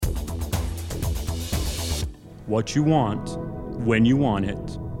what you want, when you want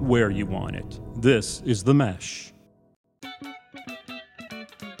it, where you want it. This is The Mesh.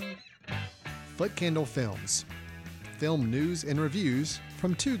 Foot Candle Films. Film news and reviews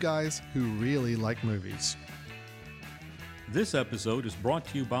from two guys who really like movies. This episode is brought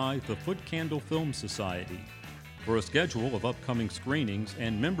to you by the Foot Candle Film Society. For a schedule of upcoming screenings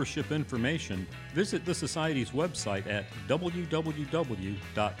and membership information, visit the Society's website at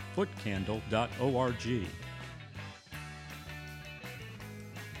www.footcandle.org.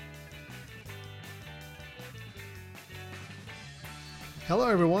 Hello,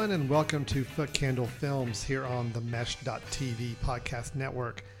 everyone, and welcome to Foot Candle Films here on the Mesh.tv podcast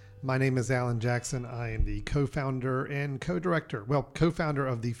network. My name is Alan Jackson. I am the co-founder and co-director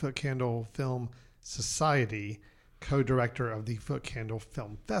of the Foot Candle Film Society, co-director of the Foot Candle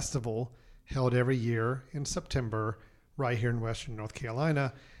Film Festival, held every year in September right here in Western North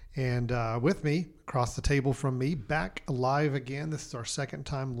Carolina. And with me, across the table from me, back live again. This is our second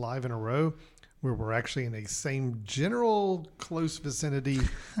time live in a row, where we're actually in a same general close vicinity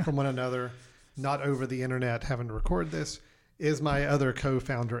from one another, not over the internet having to record this, is my other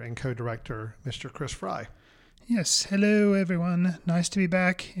co-founder and co-director, Mr. Chris Fry. Yes, hello everyone. Nice to be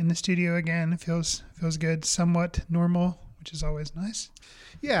back in the studio again. It feels good, somewhat normal, which is always nice.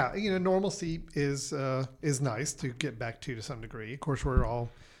 Yeah, normalcy is nice to get back to some degree. Of course, we're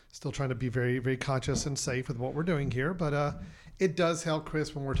all still trying to be very, very conscious and safe with what we're doing here, but it does help,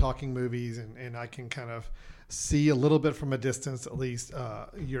 Chris, when we're talking movies, and I can kind of see a little bit from a distance, at least,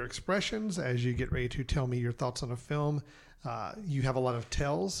 your expressions as you get ready to tell me your thoughts on a film. You have a lot of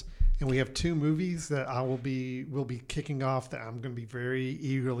tells, and we have two movies that we'll be kicking off that I'm going to be very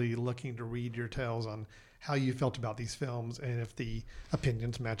eagerly looking to read your tells on how you felt about these films and if the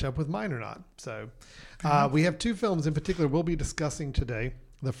opinions match up with mine or not. So we have two films in particular we'll be discussing today.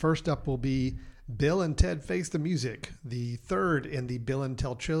 The first up will be Bill and Ted Face the Music, the third in the Bill and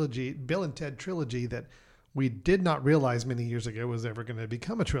Ted trilogy that we did not realize many years ago was ever going to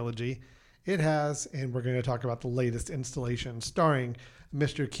become a trilogy. It has, and we're going to talk about the latest installation starring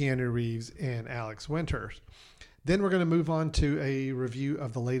Mr. Keanu Reeves and Alex Winters. Then we're going to move on to a review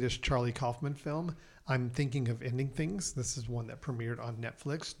of the latest Charlie Kaufman film, I'm Thinking of Ending Things. This is one that premiered on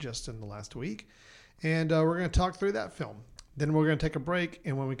Netflix just in the last week. And we're going to talk through that film. Then we're going to take a break,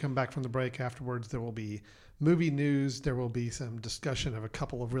 and when we come back from the break afterwards, there will be movie news. There will be some discussion of a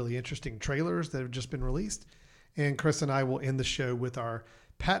couple of really interesting trailers that have just been released. And Chris and I will end the show with our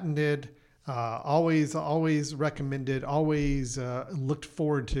patented, always recommended, always looked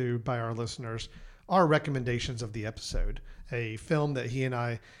forward to by our listeners, our recommendations of the episode. A film that he and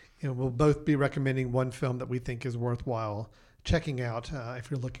I will both be recommending, one film that we think is worthwhile checking out if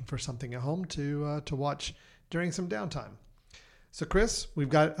you're looking for something at home to watch during some downtime. So, Chris, we've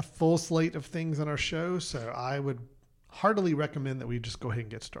got a full slate of things on our show, so I would heartily recommend that we just go ahead and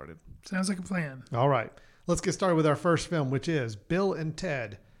get started. Sounds like a plan. All right. Let's get started with our first film, which is Bill and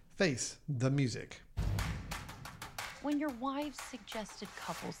Ted Face the Music. When your wives suggested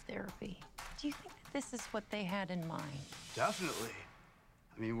couples therapy, do you think that this is what they had in mind? Definitely.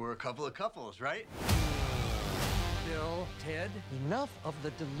 I mean, we're a couple of couples, right? Bill, Ted, enough of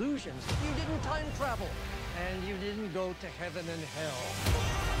the delusions. You didn't time travel, and you didn't go to heaven and hell.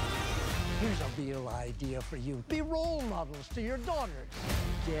 Here's a real idea for you. Be role models to your daughters.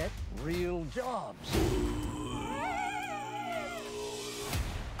 Get real jobs.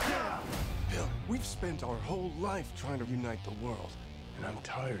 Bill, we've spent our whole life trying to unite the world, and I'm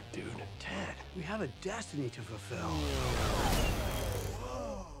tired, dude. Ted, we have a destiny to fulfill.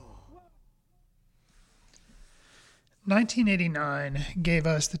 1989 gave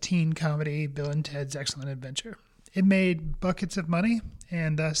us the teen comedy Bill and Ted's Excellent Adventure. It made buckets of money,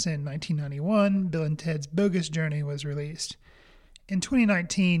 and thus in 1991, Bill and Ted's Bogus Journey was released. In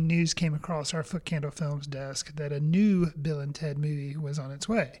 2019, news came across our Foot Candle Films desk that a new Bill and Ted movie was on its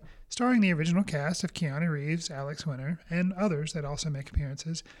way, starring the original cast of Keanu Reeves, Alex Winter, and others that also make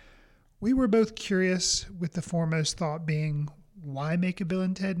appearances. We were both curious, with the foremost thought being, why make a Bill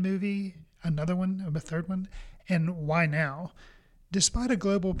and Ted movie? Another one, a third one? And why now? Despite a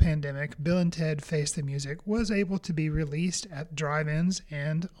global pandemic, Bill and Ted Face the Music was able to be released at drive-ins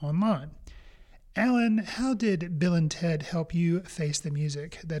and online. Alan, how did Bill and Ted help you face the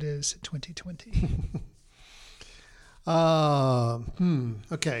music that is 2020?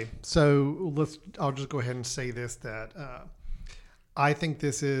 Okay, so I'll just go ahead and say this, that I think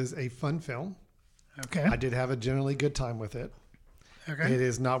this is a fun film. Okay. I did have a generally good time with it. Okay. It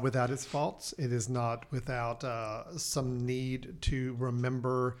is not without its faults. It is not without some need to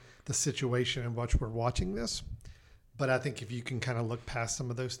remember the situation in which we're watching this. But I think if you can kind of look past some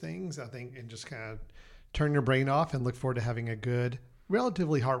of those things, I think, and just kind of turn your brain off and look forward to having a good,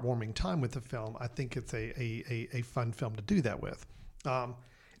 relatively heartwarming time with the film, I think it's a fun film to do that with.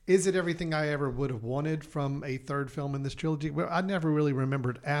 Is it everything I ever would have wanted from a third film in this trilogy? Well, I never really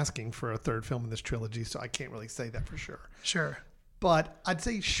remembered asking for a third film in this trilogy, so I can't really say that for sure. Sure. But I'd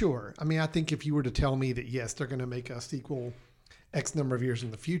say sure. I mean, I think if you were to tell me that, yes, they're going to make a sequel X number of years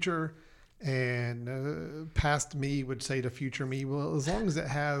in the future, and past me would say to future me, well, as long as it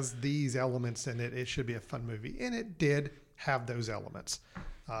has these elements in it, it should be a fun movie. And it did have those elements.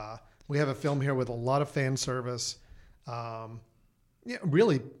 We have a film here with a lot of fan service. Yeah,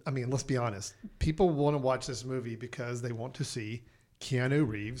 really, I mean, let's be honest. People want to watch this movie because they want to see Keanu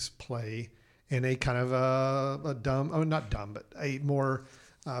Reeves play in a kind of a dumb, oh, not dumb, but a more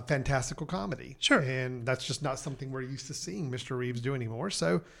fantastical comedy. Sure. And that's just not something we're used to seeing Mr. Reeves do anymore.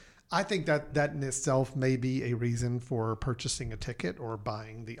 So I think that in itself may be a reason for purchasing a ticket or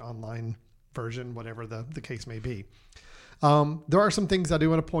buying the online version, whatever the case may be. There are some things I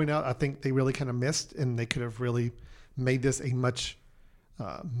do want to point out. I think they really kind of missed, and they could have really made this a much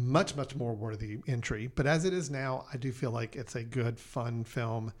more worthy entry. But as it is now, I do feel like it's a good, fun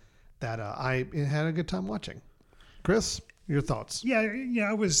film that I had a good time watching. Chris, your thoughts? Yeah,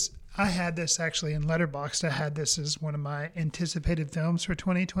 I had this actually in Letterboxd. I had this as one of my anticipated films for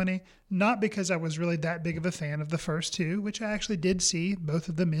 2020, not because I was really that big of a fan of the first two, which I actually did see both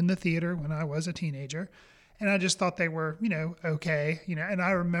of them in the theater when I was a teenager. And I just thought they were, okay, and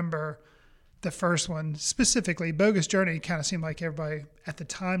I remember the first one specifically, Bogus Journey, kind of seemed like everybody at the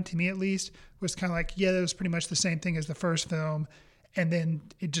time, to me at least, was kind of like, yeah, that was pretty much the same thing as the first film. And then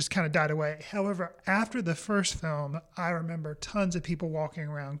it just kind of died away. However, after the first film, I remember tons of people walking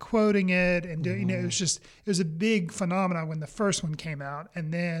around quoting it. And, it was a big phenomenon when the first one came out.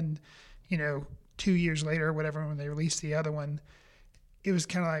 And then, 2 years later or whatever, when they released the other one, it was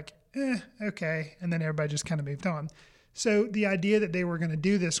kind of like, okay. And then everybody just kind of moved on. So the idea that they were going to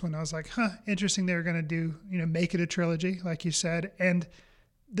do this one, I was like, interesting. They were going to do, make it a trilogy, like you said. And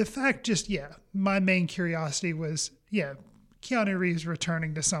the fact my main curiosity was, Keanu Reeves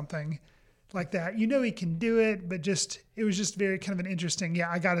returning to something like that. He can do it, but it was just very kind of an interesting,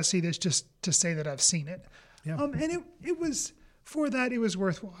 I got to see this just to say that I've seen it. Yeah. And it was, for that, it was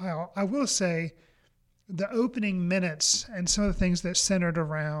worthwhile. I will say the opening minutes and some of the things that centered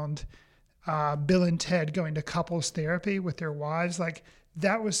around Bill and Ted going to couples therapy with their wives, like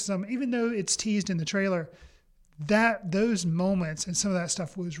that was even though it's teased in the trailer, those moments and some of that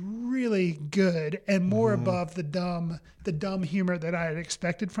stuff was really good and more above the dumb humor that I had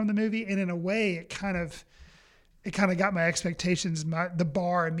expected from the movie. And in a way, it kind of got my expectations, the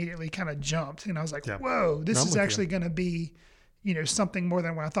bar immediately kind of jumped, and I was like, whoa, this is actually going to be, something more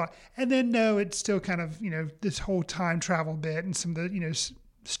than what I thought. And then no, it's still kind of, this whole time travel bit and some of the,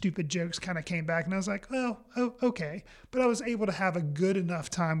 stupid jokes kind of came back, and I was like, okay. But I was able to have a good enough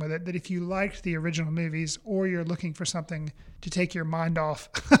time with it that if you liked the original movies or you're looking for something to take your mind off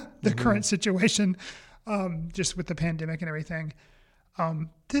the current situation, just with the pandemic and everything,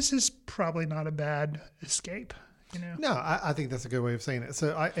 this is probably not a bad escape. No, I think that's a good way of saying it.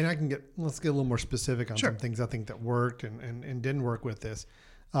 So let's get a little more specific on some things I think that worked and didn't work with this.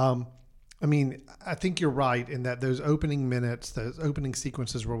 I mean, I think you're right in that those opening minutes, those opening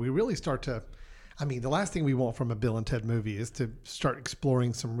sequences where we really start to, the last thing we want from a Bill and Ted movie is to start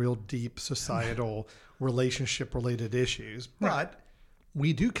exploring some real deep societal relationship related issues. But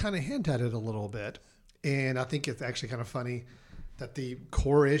we do kind of hint at it a little bit. And I think it's actually kind of funny that the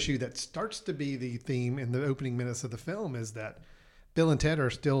core issue that starts to be the theme in the opening minutes of the film is that Bill and Ted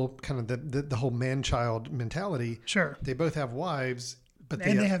are still kind of the whole man-child mentality. Sure. They both have wives. But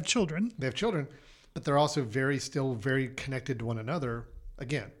they have children. They have children, but they're also still very connected to one another.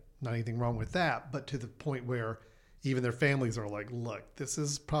 Again, not anything wrong with that, but to the point where even their families are like, look, this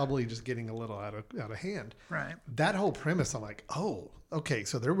is probably just getting a little out of hand. Right. That whole premise, I'm like, oh, okay,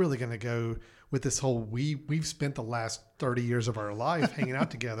 so they're really going to go with this whole, we've spent the last 30 years of our life hanging out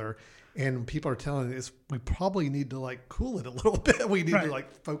together, and people are telling us we probably need to like cool it a little bit. We need to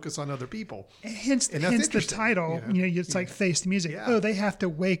like focus on other people. Hence the title, it's like Face the Music. Yeah. Oh, they have to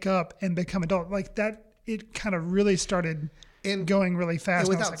wake up and become adult. Like that, it kind of really started going really fast.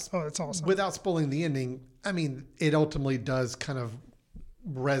 And I was like, oh, that's awesome. Without spoiling the ending, it ultimately does kind of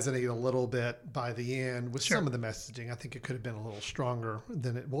resonate a little bit by the end with some of the messaging. I think it could have been a little stronger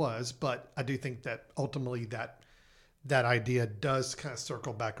than it was, but I do think that ultimately that idea does kind of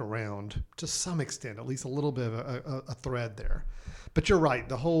circle back around to some extent, at least a little bit of a thread there. But you're right.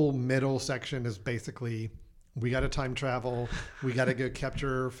 The whole middle section is basically we got to time travel. We got to go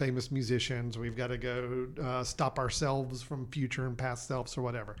capture famous musicians. We've got to go stop ourselves from future and past selves or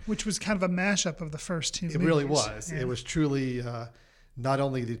whatever. Which was kind of a mashup of the first two movies. It really was. Yeah. It was truly not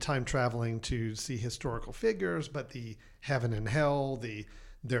only the time traveling to see historical figures, but the heaven and hell,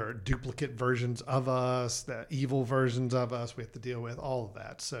 there are duplicate versions of us, the evil versions of us we have to deal with, all of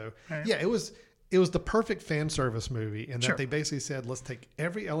that. So, yeah, it was the perfect fan service movie in that they basically said, let's take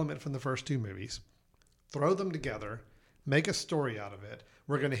every element from the first two movies, throw them together, make a story out of it.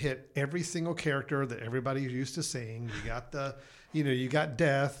 We're going to hit every single character that everybody's used to seeing. You got you got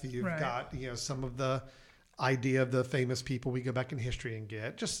death. You've got, some of the idea of the famous people we go back in history and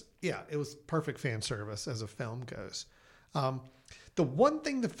get. It was perfect fan service as a film goes. The one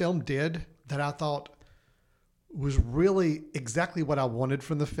thing the film did that I thought was really exactly what I wanted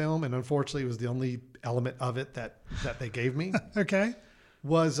from the film, and unfortunately it was the only element of it that they gave me. Okay.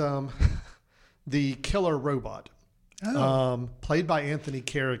 Was the killer robot, played by Anthony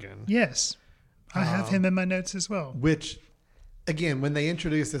Carrigan. Yes. I have him in my notes as well. Which, again, when they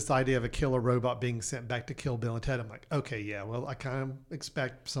introduced this idea of a killer robot being sent back to kill Bill and Ted, I'm like, okay, yeah, well, I kind of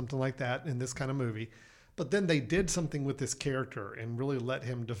expect something like that in this kind of movie. But then they did something with this character and really let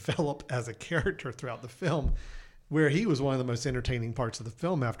him develop as a character throughout the film, where he was one of the most entertaining parts of the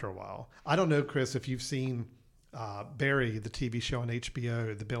film after a while. I don't know, Chris, if you've seen Barry, the TV show on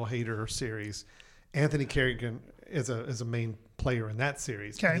HBO, the Bill Hader series. Anthony Carrigan is a main player in that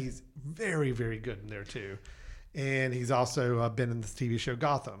series. Okay. He's very, very good in there too. And he's also been in this TV show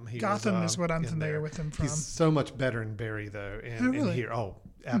Gotham. Gotham is what I'm familiar with him from. He's so much better in Barry though. And here,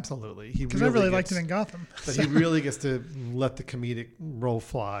 absolutely. Because I really liked him in Gotham. But he really gets to let the comedic role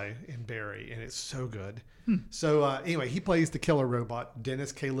fly in Barry, and it's so good. So anyway, he plays the killer robot,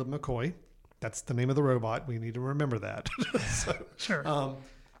 Dennis Caleb McCoy. That's the name of the robot. We need to remember that. Sure.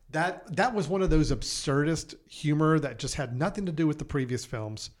 That was one of those absurdist humor that just had nothing to do with the previous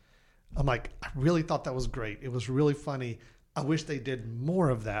films. I'm like, I really thought that was great. It was really funny. I wish they did more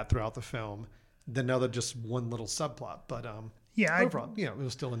of that throughout the film than just one little subplot. But overall, it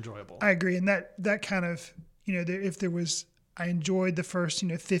was still enjoyable. I agree. And that kind of, if there was, I enjoyed the first,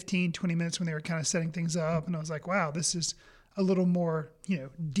 15, 20 minutes when they were kind of setting things up. And I was like, wow, this is a little more,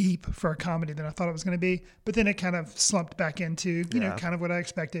 deep for a comedy than I thought it was going to be. But then it kind of slumped back into, kind of what I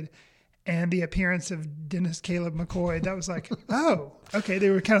expected. And the appearance of Dennis Caleb McCoy, that was like, oh, okay. They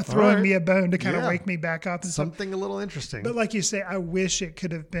were kind of throwing me a bone to kind of wake me back up. And something a little interesting. But like you say, I wish it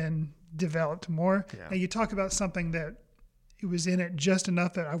could have been developed more. Yeah. Now you talk about something that it was in it just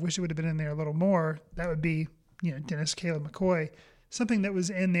enough that I wish it would have been in there a little more. That would be, Dennis Caleb McCoy. Something that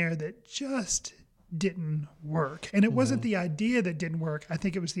was in there that just didn't work. And it wasn't the idea that didn't work. I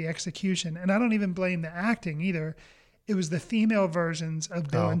think it was the execution. And I don't even blame the acting either. It was the female versions of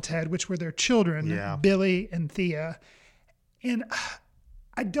Bill and Ted, which were their children, Billy and Thea. And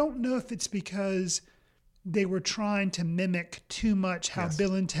I don't know if it's because they were trying to mimic too much how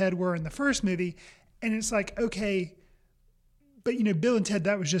Bill and Ted were in the first movie. And it's like, okay, but Bill and Ted,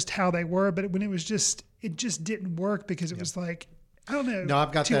 that was just how they were. But when it just didn't work because it was like, I don't know. No,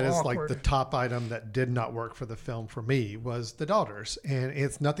 I've got that as awkward. like the top item that did not work for the film for me was the daughters. And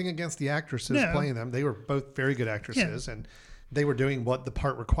it's nothing against the actresses playing them. They were both very good actresses and they were doing what the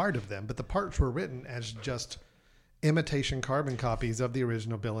part required of them. But the parts were written as just imitation carbon copies of the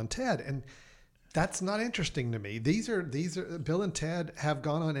original Bill and Ted. And that's not interesting to me. These are Bill and Ted have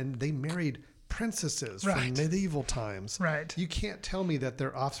gone on and they married princesses from medieval times. Right. You can't tell me that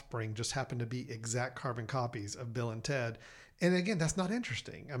their offspring just happened to be exact carbon copies of Bill and Ted. And again, that's not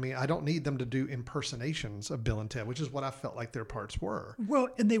interesting. I mean, I don't need them to do impersonations of Bill and Ted, which is what I felt like their parts were. Well,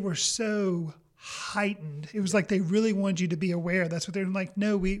 and they were so heightened. It was like they really wanted you to be aware. That's what they're like,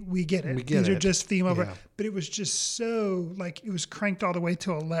 no, we get it. These are just female. Yeah. But it was just so, like, it was cranked all the way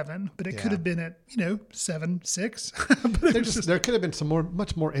to 11. But it could have been at, 7, 6. But there could have been some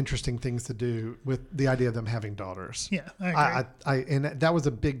much more interesting things to do with the idea of them having daughters. Yeah, I agree. And that was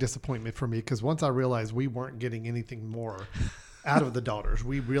a big disappointment for me because once I realized we weren't getting anything more out of the daughters,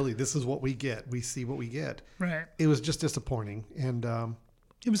 this is what we get. We see what we get. Right. It was just disappointing. And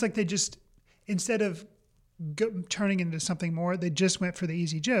it was like they just, instead of turning into something more, they just went for the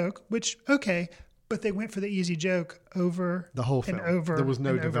easy joke, which, okay, but they went for the easy joke over the whole film. And over. There was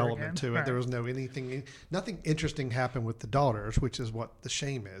no and development to it. Right. There was nothing interesting happened with the daughters, which is what the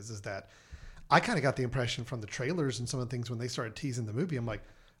shame is that I kind of got the impression from the trailers and some of the things when they started teasing the movie, I'm like,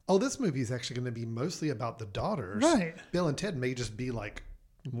 oh, this movie is actually going to be mostly about the daughters. Right. Bill and Ted may just be like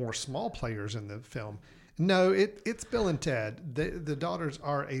more small players in the film. No, it's Bill and Ted. The daughters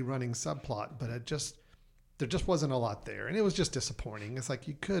are a running subplot, but there just wasn't a lot there. And it was just disappointing. It's like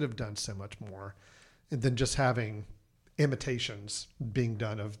you could have done so much more. than just having imitations being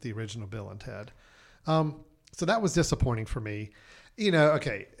done of the original Bill and Ted. So that was disappointing for me.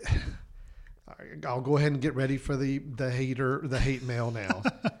 Okay, I'll go ahead and get ready for the hate mail now.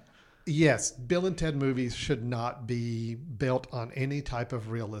 Yes, Bill and Ted movies should not be built on any type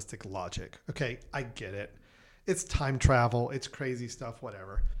of realistic logic. Okay, I get it. It's time travel. It's crazy stuff,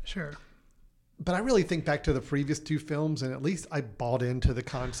 whatever. Sure. But I really think back to the previous two films, and at least I bought into the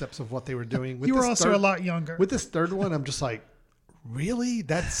concepts of what they were doing. You were also a lot younger. With this third one, I'm just like, really?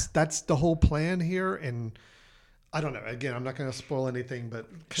 That's the whole plan here? And I don't know. Again, I'm not going to spoil anything, but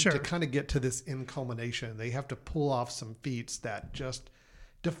Sure. to kind of get to this end culmination, they have to pull off some feats that just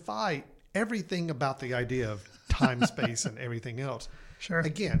defy everything about the idea of time, space, and everything else. Sure.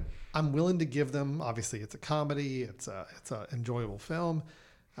 Again, I'm willing to give them. Obviously, it's a comedy. It's a enjoyable film.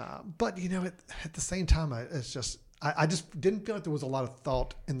 But at the same time, I just didn't feel like there was a lot of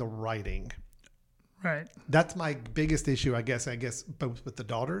thought in the writing. Right. That's my biggest issue, I guess both with the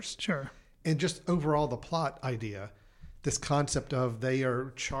daughters. Sure. And just overall the plot idea, this concept of they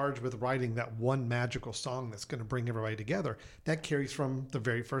are charged with writing that one magical song that's going to bring everybody together. That carries from the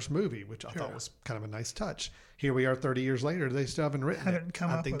very first movie, which I thought was kind of a nice touch. Here we are 30 years later, they still haven't written it.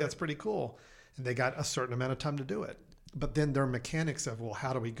 I think that's pretty cool. And they got a certain amount of time to do it. But then their mechanics of, well,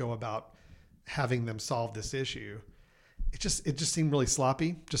 how do we go about having them solve this issue? It just seemed really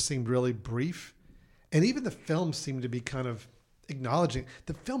sloppy, just seemed really brief. And even the film seemed to be kind of acknowledging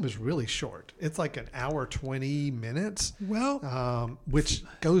the film is really short. It's like an hour, 20 minutes. Well, which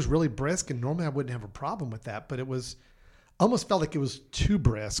goes really brisk. And normally I wouldn't have a problem with that, but it was almost felt like it was too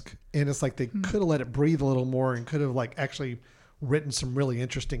brisk. And it's like they could have let it breathe a little more and could have like actually written some really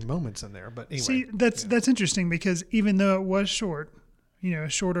interesting moments in there. But anyway. See, that's interesting because even though it was short, a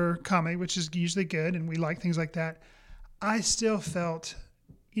shorter comedy, which is usually good, and we like things like that, I still felt,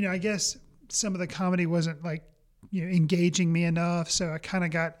 I guess some of the comedy wasn't like, engaging me enough. So I kind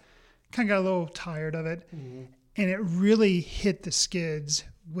of got a little tired of it. Mm-hmm. And it really hit the skids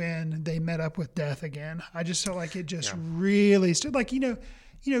when they met up with death again. I just felt like it just really stood like,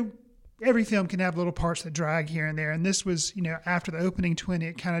 every film can have little parts that drag here and there. And this was, after the opening 20,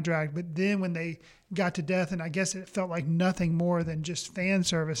 it kind of dragged. But then when they got to death, and I guess it felt like nothing more than just fan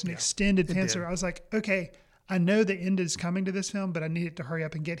service and extended fan service. I was like, okay, I know the end is coming to this film, but I need it to hurry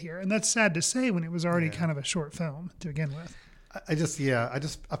up and get here. And that's sad to say when it was already kind of a short film to begin with. I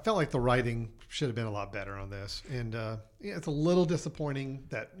felt like the writing should have been a lot better on this. And it's a little disappointing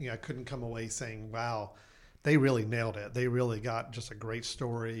that, I couldn't come away saying, wow, they really nailed it. They really got just a great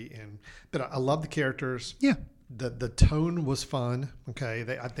story. But I love the characters. Yeah. The tone was fun. Okay.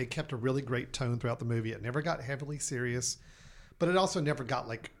 They kept a really great tone throughout the movie. It never got heavily serious, but it also never got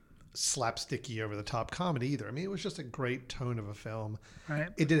like slapsticky over the top comedy either. I mean, it was just a great tone of a film. Right.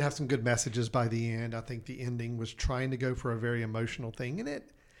 It did have some good messages by the end. I think the ending was trying to go for a very emotional thing, and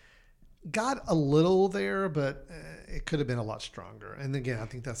it got a little there, but it could have been a lot stronger. And again, I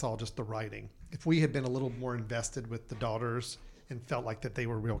think that's all just the writing. If we had been a little more invested with the daughters and felt like that they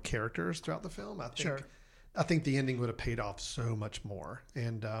were real characters throughout the film, I think the ending would have paid off so much more.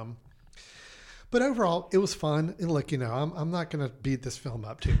 And but overall, it was fun. And look, I'm not going to beat this film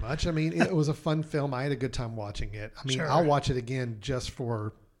up too much. I mean, it was a fun film. I had a good time watching it. I mean, I'll watch it again just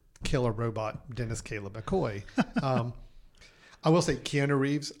for killer robot Dennis Caleb McCoy. I will say Keanu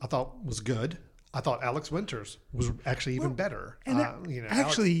Reeves, I thought was good. I thought Alex Winters was actually even better. And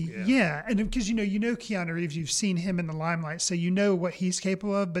actually, Alex, and because you know Keanu Reeves, you've seen him in the limelight, so you know what he's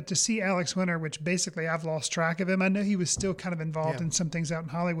capable of. But to see Alex Winter, which basically I've lost track of him. I know he was still kind of involved in some things out in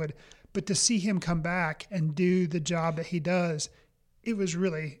Hollywood, but to see him come back and do the job that he does, it was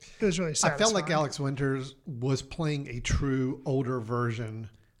really satisfying. I felt like Alex Winters was playing a true older version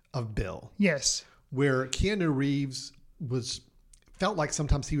of Bill. Yes, where Keanu Reeves felt like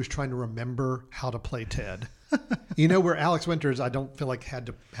sometimes he was trying to remember how to play Ted. Where Alex Winters, I don't feel like had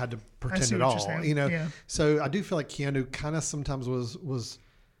to pretend at all. So I do feel like Keanu kind of sometimes was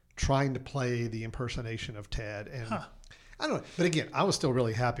trying to play the impersonation of Ted, and I don't know. But again, I was still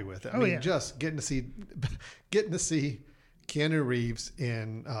really happy with it. I mean, just getting to see Keanu Reeves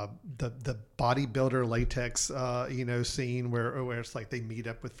in the bodybuilder latex, scene where it's like they meet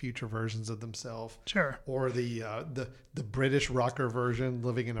up with future versions of themselves. Sure. Or the British rocker version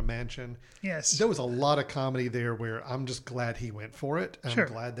living in a mansion. Yes. There was a lot of comedy there where I'm just glad he went for it. Sure.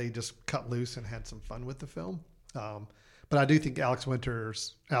 I'm glad they just cut loose and had some fun with the film. But I do think Alex Winter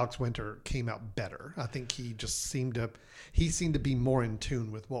came out better. I think he just seemed to be more in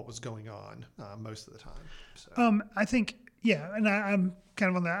tune with what was going on most of the time. So. I think. Yeah, and I'm kind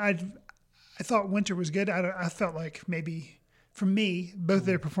of on that. I thought Winter was good. I felt like maybe for me, both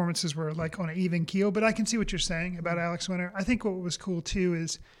their performances were like on an even keel, but I can see what you're saying about Alex Winter. I think what was cool too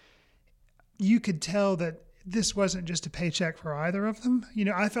is you could tell that this wasn't just a paycheck for either of them. You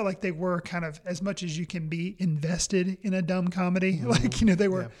know, I felt like they were kind of, as much as you can be invested in a dumb comedy, like, you know,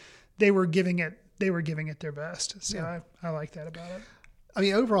 they were giving it their best. So I like that about it. I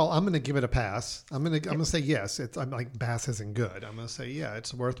mean, overall, I'm going to give it a pass. I'm going to say yes. I'm like, Bass isn't good. I'm going to say, yeah,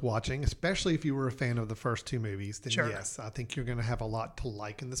 it's worth watching, especially if you were a fan of the first two movies. Then yes, I think you're going to have a lot to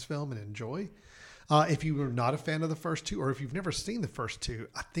like in this film and enjoy. If you were not a fan of the first two, or if you've never seen the first two,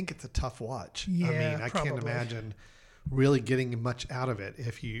 I think it's a tough watch. Yeah, I mean, I can't imagine really getting much out of it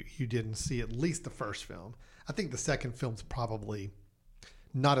if you didn't see at least the first film. I think the second film's probably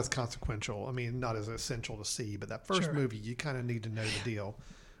not as consequential. I mean, not as essential to see, but that first movie, you kind of need to know the deal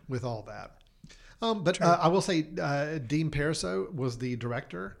with all that. But I will say Dean Parisot was the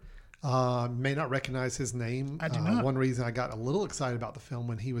director. May not recognize his name. I do not. One reason I got a little excited about the film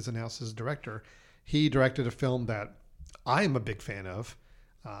when he was announced as director, he directed a film that I am a big fan of.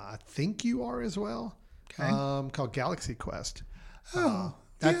 I think you are as well. Okay. Called Galaxy Quest.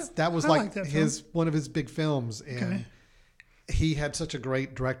 That was like one of his big films, and he had such a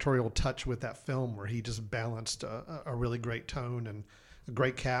great directorial touch with that film where he just balanced a really great tone and a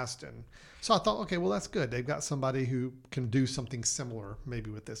great cast. And so I thought, okay, well, that's good. They've got somebody who can do something similar maybe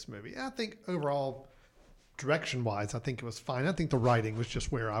with this movie. I think overall, direction-wise, I think it was fine. I think the writing was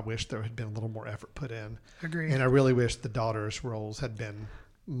just where I wish there had been a little more effort put in. Agreed. And I really wish the daughters' roles had been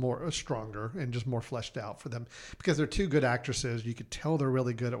stronger and just more fleshed out for them, because they're two good actresses. You could tell they're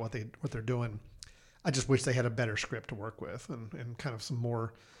really good at what they're doing. I just wish they had a better script to work with and kind of some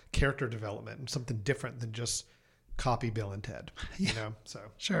more character development and something different than just copy Bill and Ted, you know? So,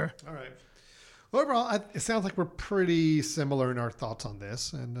 sure. All right. Overall, it sounds like we're pretty similar in our thoughts on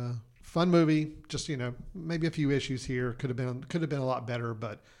this, and fun movie. Just, you know, maybe a few issues here could have been a lot better,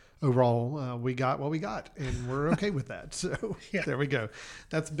 but overall, we got what we got, and we're okay with that. So There we go.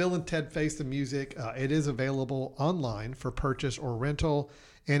 That's Bill and Ted Face the Music. It is available online for purchase or rental.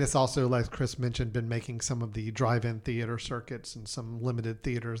 And it's also, like Chris mentioned, been making some of the drive-in theater circuits and some limited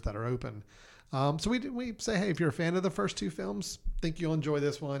theaters that are open. So we say, hey, if you're a fan of the first two films, think you'll enjoy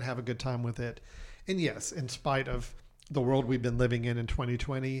this one, have a good time with it. And yes, in spite of the world we've been living in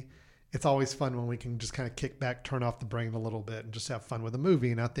 2020, it's always fun when we can just kind of kick back, turn off the brain a little bit, and just have fun with a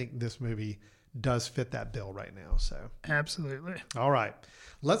movie. And I think this movie does fit that bill right now. So absolutely. All right.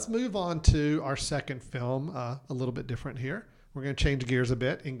 Let's move on to our second film, a little bit different here. We're going to change gears a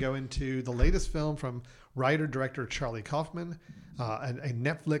bit and go into the latest film from writer-director Charlie Kaufman, a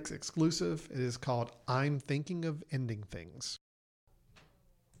Netflix exclusive. It is called I'm Thinking of Ending Things.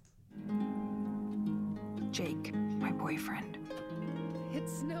 Jake, my boyfriend.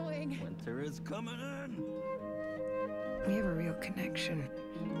 It's snowing. Winter is coming in. We have a real connection,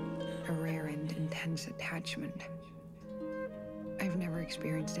 a rare and intense attachment. I've never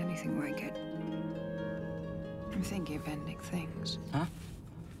experienced anything like it. I'm thinking of ending things. Huh?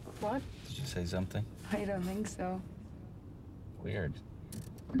 What? Did you say something? I don't think so. Weird.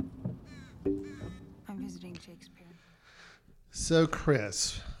 I'm visiting Jake's parents. So,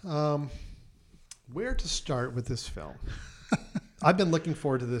 Chris, where to start with this film? I've been looking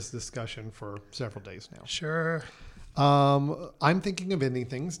forward to this discussion for several days now. Sure. I'm Thinking of Ending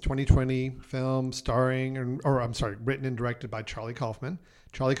Things, 2020 film written and directed by Charlie Kaufman.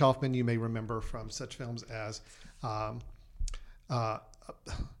 Charlie Kaufman, you may remember from such films as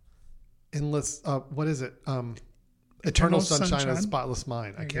Endless, what is it? Eternal Sunshine of the Spotless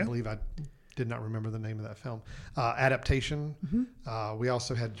Mind. I can't believe I did not remember the name of that film. Adaptation. Mm-hmm. We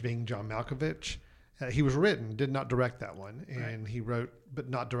also had Being John Malkovich. He was written, did not direct that one. And he wrote, but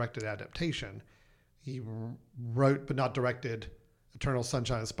not directed Adaptation. He wrote, but not directed Eternal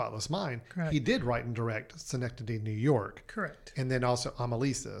Sunshine of the Spotless Mind. Correct. He did write and direct Synecdoche, New York. Correct. And then also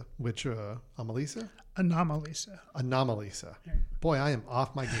Anomalisa, which, Anomalisa. Right. Boy, I am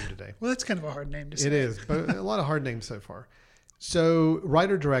off my game today. Well, that's kind of a hard name to say. It is, but a lot of hard names so far. So,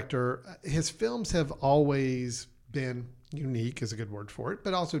 writer-director, his films have always been unique, is a good word for it,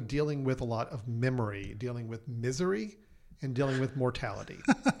 but also dealing with a lot of memory, dealing with misery, and dealing with mortality.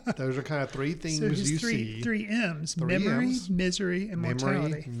 Those are kind of three themes you see. Three M's. Memory, misery, and mortality.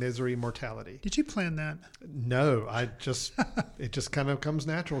 Memory, misery, mortality. Did you plan that? No, it just kind of comes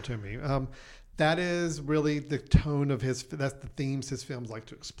natural to me. That is really the tone of that's the themes his films like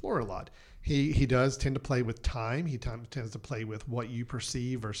to explore a lot. He does tend to play with time. He tends to play with what you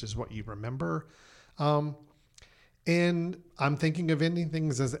perceive versus what you remember. And I'm Thinking of Ending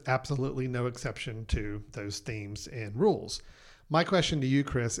Things as absolutely no exception to those themes and rules. My question to you,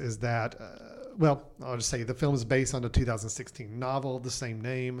 Chris, is that well, I'll just say the film is based on the 2016 novel, the same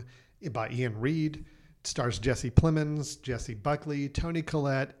name, by Ian Reid. It stars Jesse Plemons, Jesse Buckley, Toni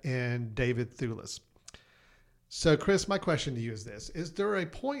Collette, and David Thewlis. So, Chris, my question to you is this: is there a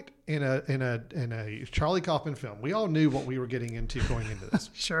point in a Charlie Kaufman film? We all knew what we were getting into going into this.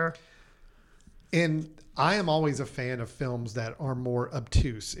 Sure. And I am always a fan of films that are more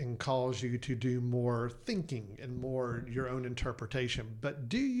obtuse and cause you to do more thinking and more your own interpretation. But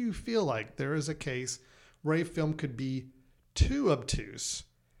do you feel like there is a case where a film could be too obtuse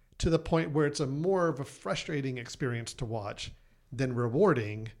to the point where it's a more of a frustrating experience to watch than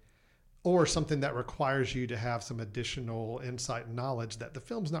rewarding, or something that requires you to have some additional insight and knowledge that the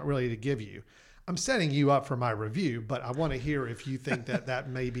film's not really to give you? I'm setting you up for my review, but I want to hear if you think that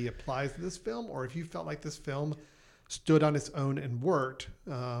maybe applies to this film, or if you felt like this film stood on its own and worked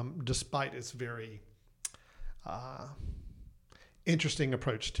despite its very interesting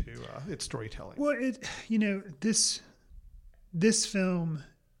approach to its storytelling. Well, this film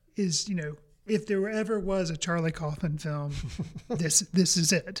is, if there ever was a Charlie Kaufman film, this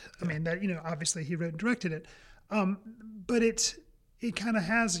is it. I mean, that, obviously he wrote and directed it, but it kind of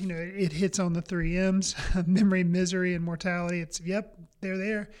has, it hits on the 3 M's, memory, misery, and mortality. They're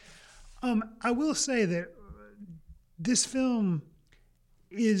there. I will say that this film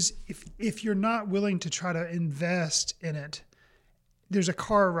is, if you're not willing to try to invest in it, there's a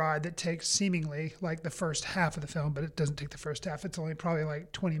car ride that takes seemingly like the first half of the film, but it doesn't take the first half. It's only probably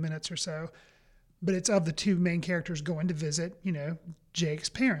like 20 minutes or so. But it's of the two main characters going to visit, Jake's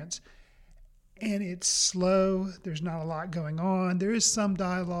parents. And it's slow. There's not a lot going on. There is some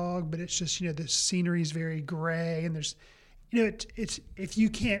dialogue, but it's just, the scenery is very gray. And there's, it's if you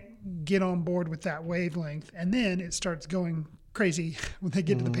can't get on board with that wavelength, and then it starts going crazy when they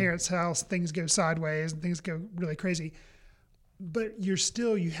get to the parents' house, things go sideways and things go really crazy. But you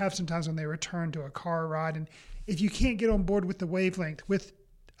have sometimes when they return to a car ride. And if you can't get on board with the wavelength, with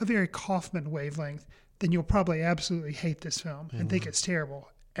a very Kaufman wavelength, then you'll probably absolutely hate this film and think it's terrible.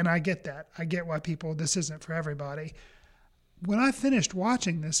 And I get that. I get why this isn't for everybody. When I finished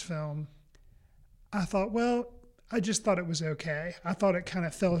watching this film, I thought, I just thought it was okay. I thought it kind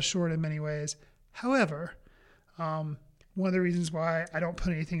of fell short in many ways. However, one of the reasons why I don't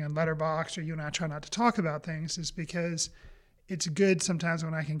put anything on Letterboxd, or you and I try not to talk about things, is because it's good sometimes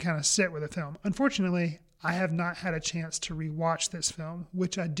when I can kind of sit with a film. Unfortunately, I have not had a chance to rewatch this film,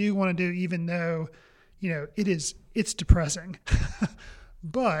 which I do want to do, even though, it's depressing.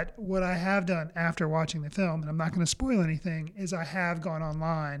 But what I have done after watching the film, and I'm not going to spoil anything, is I have gone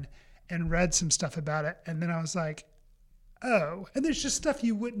online and read some stuff about it. And then I was like, oh, and there's just stuff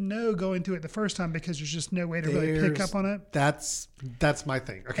you wouldn't know going to it the first time because there's just no way to really pick up on it. That's my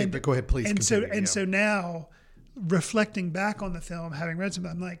thing. Okay, but go ahead, please. So now, reflecting back on the film, having read some,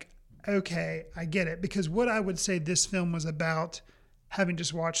 I'm like, okay, I get it. Because what I would say this film was about, having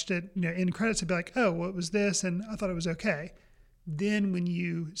just watched it, in credits, I'd be like, oh, what was this? And I thought it was okay. Then when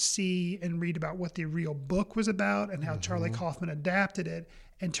you see and read about what the real book was about and how Charlie Kaufman adapted it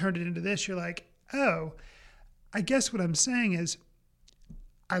and turned it into this, you're like, oh, I guess what I'm saying is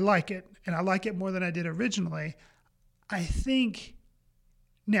I like it, and I like it more than I did originally. I think,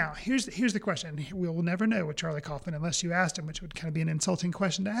 now, here's the question. We will never know with Charlie Kaufman unless you asked him, which would kind of be an insulting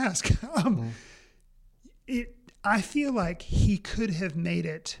question to ask. I feel like he could have made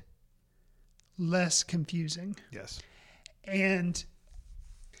it less confusing. Yes. And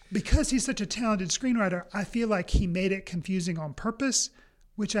because he's such a talented screenwriter, I feel like he made it confusing on purpose,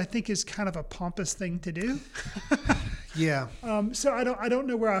 which I think is kind of a pompous thing to do. Yeah. So I don't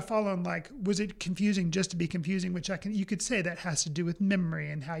know where I fall on, like, was it confusing just to be confusing, which you could say that has to do with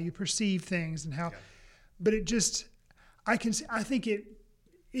memory and how you perceive things and how, but it just, I think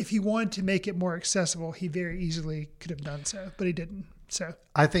if he wanted to make it more accessible, he very easily could have done so, but he didn't. So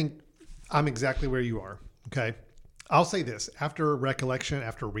I think I'm exactly where you are. Okay. I'll say this, after recollection,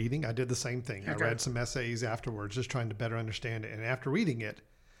 after reading, I did the same thing. Okay. I read some essays afterwards, just trying to better understand it. And after reading it,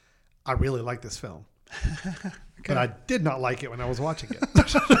 I really like this film. Okay. But I did not like it when I was watching it.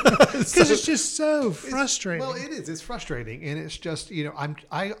 Because it's just so frustrating. Well, it is. It's frustrating. And it's just,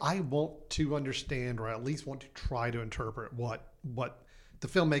 I want to understand, or at least want to try to interpret what the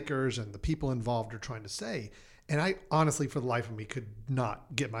filmmakers and the people involved are trying to say. And I honestly, for the life of me, could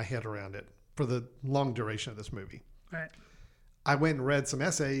not get my head around it for the long duration of this movie. Right. I went and read some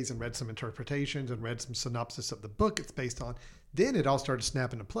essays and read some interpretations and read some synopsis of the book it's based on. Then it all started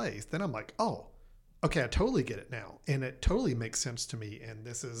snapping into place. Then I'm like, oh, okay, I totally get it now. And it totally makes sense to me. And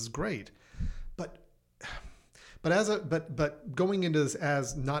this is great. But going into this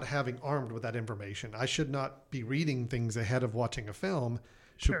as not having armed with that information, I should not be reading things ahead of watching a film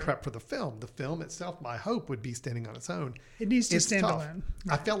to prep for the film. The film itself, my hope would be standing on its own. It needs to It's stand tough. alone.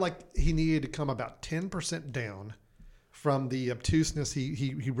 I felt like he needed to come about 10% down from the obtuseness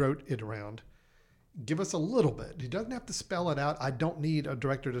he wrote it around. Give us a little bit. He doesn't have to spell it out. I don't need a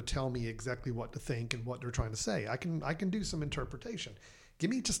director to tell me exactly what to think and what they're trying to say. I can do some interpretation. Give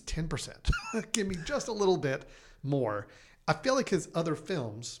me just 10%. Give me just a little bit more. I feel like his other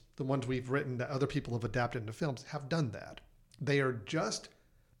films, the ones we've written that other people have adapted into films, have done that. They are just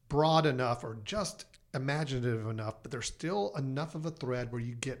broad enough or just imaginative enough, but there's still enough of a thread where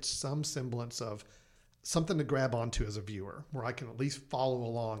you get some semblance of something to grab onto as a viewer, where I can at least follow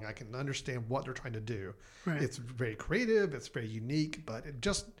along. I can understand what they're trying to do. Right. It's very creative. It's very unique, but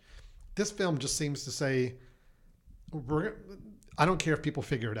this film just seems to say, I don't care if people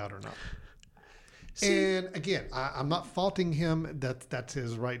figure it out or not. And again, I'm not faulting him. That's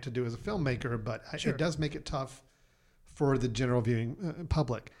his right to do as a filmmaker, but it does make it tough for the general viewing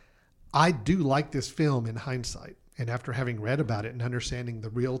public. I do like this film in hindsight. And after having read about it and understanding the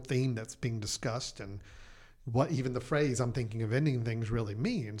real theme that's being discussed and what even the phrase "I'm thinking of ending things" really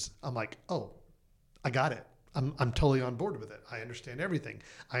means, I'm like, oh, I got it. I'm totally on board with it. I understand everything.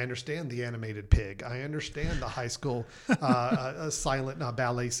 I understand the animated pig. I understand the high school silent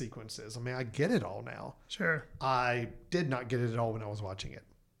ballet sequences. I mean, I get it all now. Sure. I did not get it at all when I was watching it.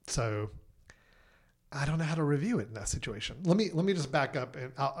 So I don't know how to review it in that situation. Let me just back up,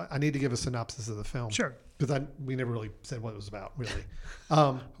 and I need to give a synopsis of the film. Sure. Because we never really said what it was about, really.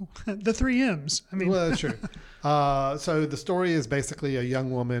 The 3 M's. I mean, well, that's true. So the story is basically a young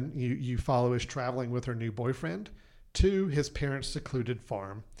woman you follow is traveling with her new boyfriend to his parents' secluded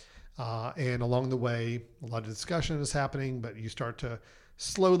farm. And along the way, a lot of discussion is happening, but she starts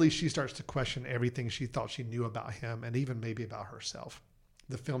to question everything she thought she knew about him and even maybe about herself.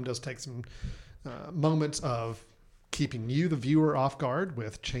 The film does take some moments of keeping you, the viewer, off guard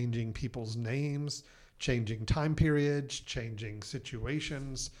with changing people's names, changing time periods, changing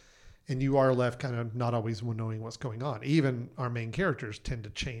situations, and you are left kind of not always knowing what's going on. Even our main characters tend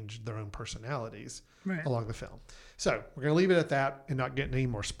to change their own personalities along the film. So we're going to leave it at that and not get any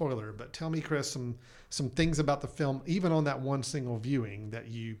more spoiler, but tell me, Chris, some things about the film, even on that one single viewing, that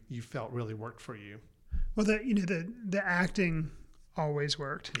you felt really worked for you. Well, the acting always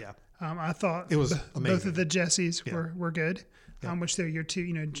worked. Yeah. I thought it was amazing. Both of the Jessies were good, which they're your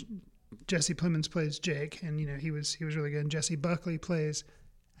two, Jesse Plemons plays Jake, and he was really good. And Jessie Buckley plays,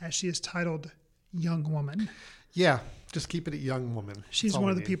 as she is titled, Young Woman. Yeah, just keep it a young woman. She's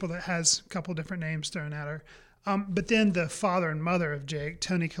one of the people that has a couple different names thrown at her. But then the father and mother of Jake,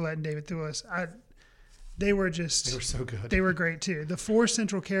 Toni Collette and David Thewlis, they were so good. They were great too. The 4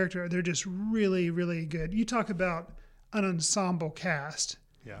 central characters, they're just really, really good. You talk about an ensemble cast.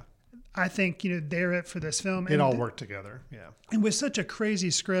 Yeah. I think, they're it for this film. It all worked together. Yeah. And with such a crazy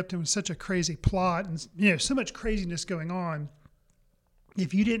script and with such a crazy plot and, so much craziness going on,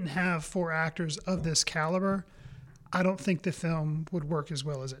 if you didn't have 4 actors of this caliber, I don't think the film would work as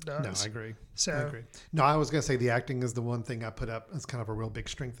well as it does. No, I agree. So, I agree. No, I was going to say the acting is the one thing I put up as kind of a real big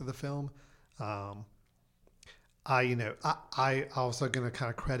strength of the film. I also going to kind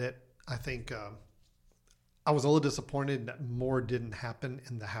of credit, I think, I was a little disappointed that more didn't happen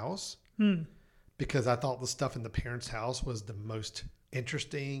in the house because I thought the stuff in the parents' house was the most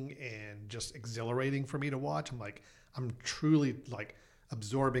interesting and just exhilarating for me to watch. I'm truly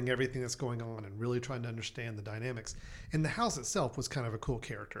absorbing everything that's going on and really trying to understand the dynamics. And the house itself was kind of a cool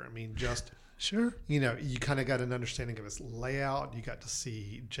character. I mean, just sure, you kind of got an understanding of its layout. You got to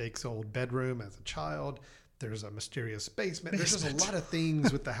see Jake's old bedroom as a child. There's a mysterious basement. There's just a lot of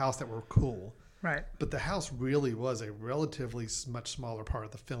things with the house that were cool. Right. But the house really was a relatively much smaller part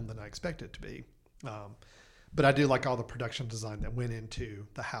of the film than I expected it to be. But I do like all the production design that went into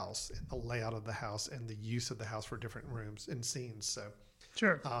the house and the layout of the house and the use of the house for different rooms and scenes. So,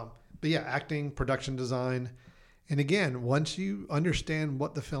 sure. But yeah, acting, production design. And again, once you understand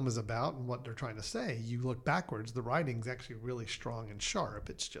what the film is about and what they're trying to say, you look backwards. The writing's actually really strong and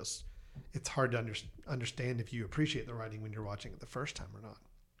sharp. It's hard to understand if you appreciate the writing when you're watching it the first time or not.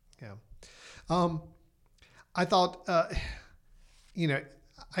 Yeah. I thought,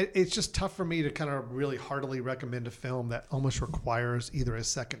 it's just tough for me to kind of really heartily recommend a film that almost requires either a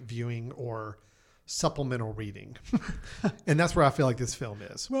second viewing or supplemental reading. And that's where I feel like this film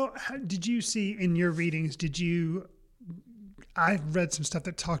is. Well, did you see in your readings, I read some stuff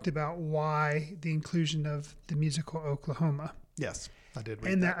that talked about why the inclusion of the musical Oklahoma. Yes, I did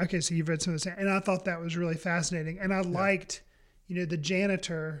read that. Okay, so you've read some of this, and I thought that was really fascinating. And I liked, the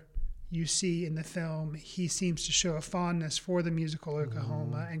janitor you see in the film, he seems to show a fondness for the musical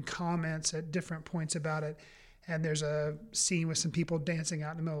Oklahoma and comments at different points about it. And there's a scene with some people dancing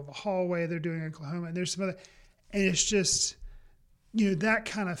out in the middle of a hallway they're doing in Oklahoma. And there's some other, and it's just, that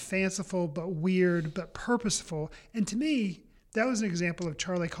kind of fanciful but weird but purposeful. And to me, that was an example of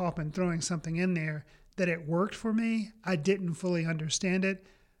Charlie Kaufman throwing something in there that it worked for me. I didn't fully understand it,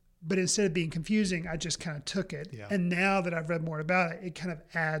 but instead of being confusing, I just kind of took it. Yeah. And now that I've read more about it, it kind of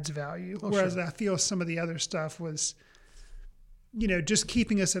adds value. Whereas I feel some of the other stuff was, just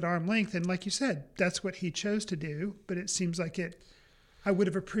keeping us at arm's length. And like you said, that's what he chose to do. But it seems like I would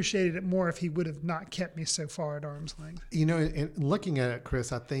have appreciated it more if he would have not kept me so far at arm's length. And looking at it,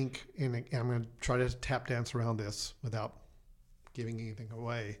 Chris, I think, and I'm going to try to tap dance around this without giving anything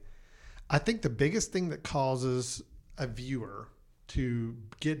away. I think the biggest thing that causes a viewer to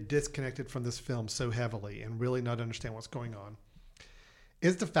get disconnected from this film so heavily and really not understand what's going on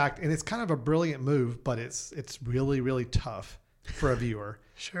is the fact, and it's kind of a brilliant move, but it's really, really tough for a viewer.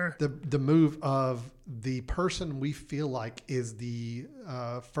 Sure. The move of the person we feel like is the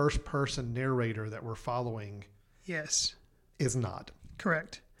first person narrator that we're following. Yes. Is not.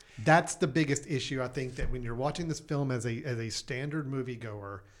 Correct. That's the biggest issue. I think that when you're watching this film as a standard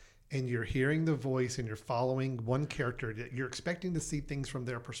moviegoer and you're hearing the voice and you're following one character, that you're expecting to see things from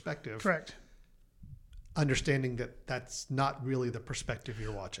their perspective. Correct. Understanding that that's not really the perspective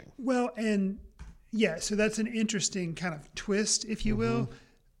you're watching. Well, and yeah, so that's an interesting kind of twist, if you will.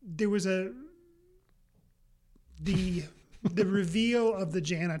 There was the reveal of the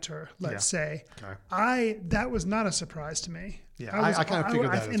janitor, let's say. Okay. That was not a surprise to me. Yeah, I kind of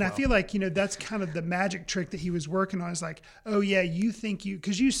figured that as well. And I feel like, that's kind of the magic trick that he was working on. Is like, oh yeah,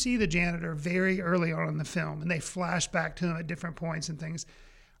 because you see the janitor very early on in the film and they flash back to him at different points and things,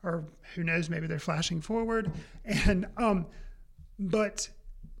 or who knows, maybe they're flashing forward. And, but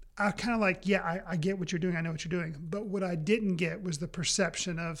I kind of like, yeah, I get what you're doing. I know what you're doing. But what I didn't get was the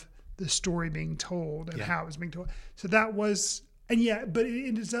perception of the story being told and how it was being told. So that was, but it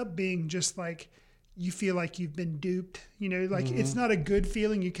ends up being just like, you feel like you've been duped, it's not a good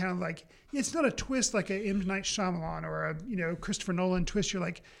feeling. You kind of like, it's not a twist like a M. Night Shyamalan or a, Christopher Nolan twist. You're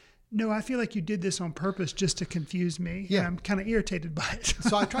like, no, I feel like you did this on purpose just to confuse me. Yeah. And I'm kind of irritated by it.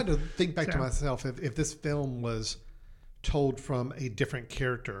 So I tried to think back to myself, if this film was told from a different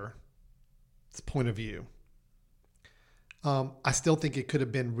character's point of view, I still think it could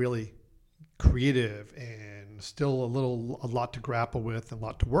have been really creative and still a lot to grapple with and a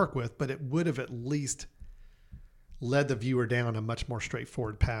lot to work with, but it would have at least led the viewer down a much more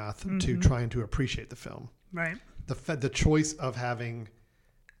straightforward path to trying to appreciate the film. Right. The choice of having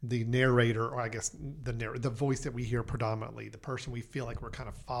the narrator, or I guess the voice that we hear predominantly, the person we feel like we're kind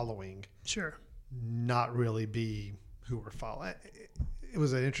of following, sure, not really be who we're following. It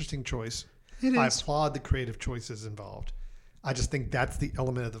was an interesting choice. I applaud the creative choices involved. I just think that's the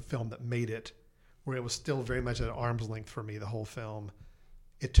element of the film that made it where it was still very much at arm's length for me the whole film.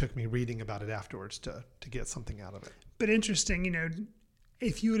 It took me reading about it afterwards to get something out of it. But interesting,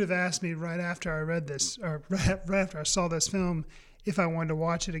 if you would have asked me right after I read this, or right after I saw this film, if I wanted to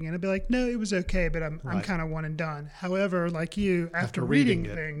watch it again, I'd be like, no, it was okay, but I'm kind of one and done. However, like you, after reading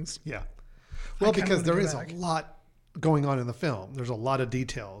things. Yeah. Well, because there is a lot going on in the film. There's a lot of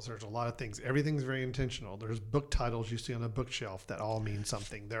details. There's a lot of things. Everything's very intentional. There's book titles you see on a bookshelf that all mean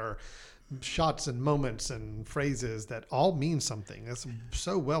something. There are shots and moments and phrases that all mean something. It's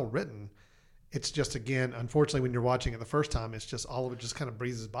so well written. It's just, again, unfortunately, when you're watching it the first time, it's just all of it just kind of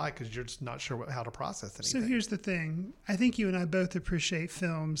breezes by because you're just not sure how to process anything. So here's the thing. I think you and I both appreciate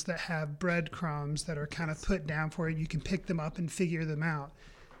films that have breadcrumbs that are kind of put down for you. You can pick them up and figure them out.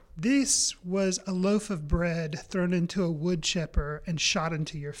 This was a loaf of bread thrown into a wood chipper and shot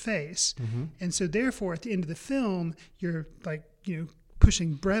into your face. And so therefore, at the end of the film, you're like,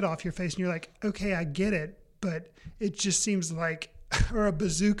 pushing bread off your face and you're like, okay, I get it. But it just seems like, or a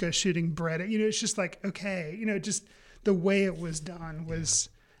bazooka shooting bread. It's just like, okay, just the way it was done was,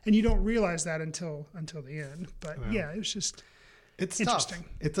 and you don't realize that until the end. But it was just, it's interesting.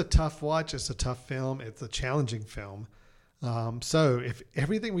 Tough. It's a tough watch. It's a tough film. It's a challenging film. So if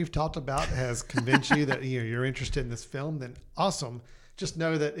everything we've talked about has convinced you that you're interested in this film, then awesome. Just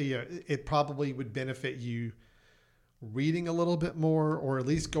know that it probably would benefit you reading a little bit more, or at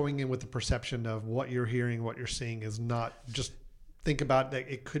least going in with the perception of what you're hearing, what you're seeing is not just think about that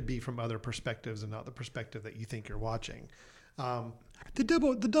it could be from other perspectives and not the perspective that you think you're watching. The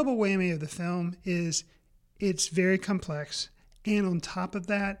double whammy of the film is it's very complex, and on top of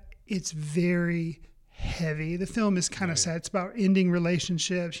that, it's very heavy. The film is kind of sad. It's about ending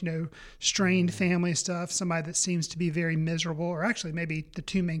relationships, strained family stuff, somebody that seems to be very miserable, or actually maybe the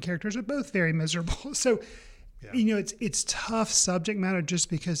two main characters are both very miserable. So Yeah. You know, it's tough subject matter just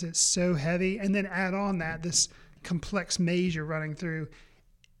because it's so heavy, and then add on that this complex maze you're running through.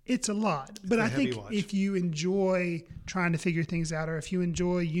 It's a lot, but I think if you enjoy trying to figure things out, or if you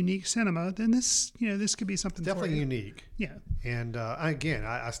enjoy unique cinema, then this could be something definitely unique. Yeah. And again,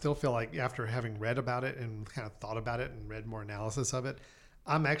 I still feel like after having read about it and kind of thought about it and read more analysis of it,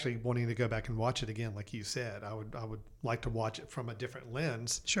 I'm actually wanting to go back and watch it again. Like you said, I would like to watch it from a different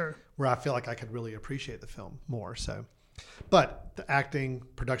lens. Sure. Where I feel like I could really appreciate the film more. So, but the acting,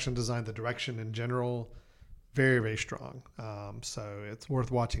 production design, the direction in general, very, very strong. So it's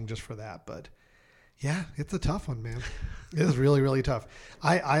worth watching just for that. But yeah, it's a tough one, man. It is really, really tough.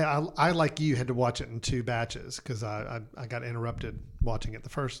 I like you had to watch it in 2 batches because I got interrupted watching it the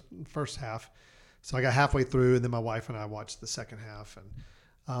first half. So I got halfway through, and then my wife and I watched the second half.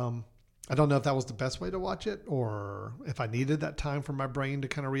 And I don't know if that was the best way to watch it, or if I needed that time for my brain to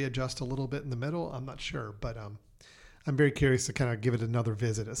kind of readjust a little bit in the middle. I'm not sure, but I'm very curious to kind of give it another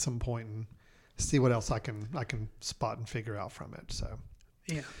visit at some point and see what else I can spot and figure out from it. So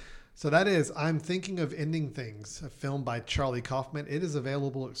yeah. So that is I'm Thinking of Ending Things, a film by Charlie Kaufman. It is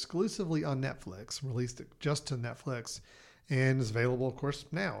available exclusively on Netflix, released just to Netflix, and is available, of course,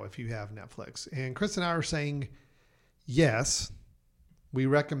 now if you have Netflix. And Chris and I are saying, yes, we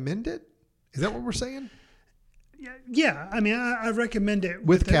recommend it. Is that what we're saying? Yeah. I mean, I recommend it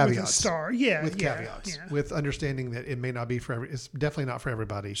with caveats. With a star. Yeah. With caveats. Yeah. With understanding that it may not be for it's definitely not for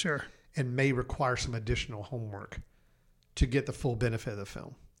everybody. Sure. And may require some additional homework to get the full benefit of the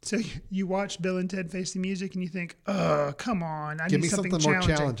film. So you watch Bill and Ted Face the Music and you think, oh, come on. Give me something more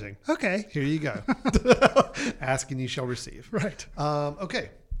challenging. Okay. Here you go. Ask and you shall receive. Right. Okay,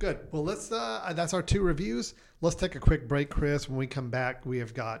 good. Well, that's our 2 reviews. Let's take a quick break, Chris. When we come back, we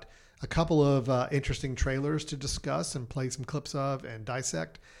have got a couple of interesting trailers to discuss and play some clips of and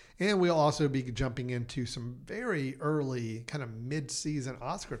dissect. And we'll also be jumping into some very early kind of mid-season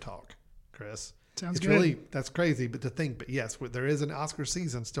Oscar talk, Chris. Sounds it's good. Really, that's crazy, but to think, but yes, there is an Oscar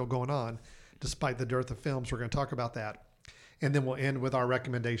season still going on, despite the dearth of films. We're going to talk about that. And then we'll end with our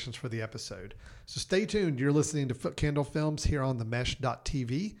recommendations for the episode. So stay tuned. You're listening to Foot Candle Films here on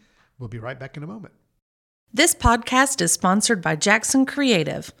themesh.tv. We'll be right back in a moment. This podcast is sponsored by Jackson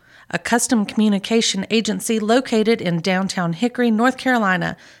Creative, a custom communication agency located in downtown Hickory, North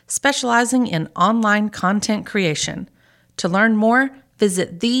Carolina, specializing in online content creation. To learn more,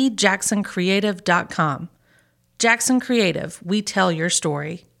 visit thejacksoncreative.com. Jackson Creative, we tell your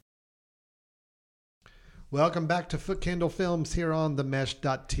story. Welcome back to Foot Candle Films here on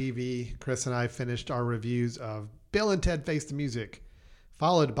themesh.tv. Chris and I finished our reviews of Bill and Ted Face the Music,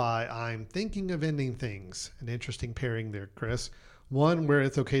 followed by I'm Thinking of Ending Things. An interesting pairing there, Chris. One where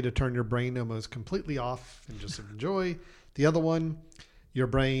it's okay to turn your brain almost completely off and just enjoy. The other one, your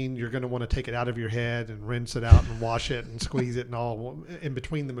brain, you're going to want to take it out of your head and rinse it out and wash it and squeeze it and all in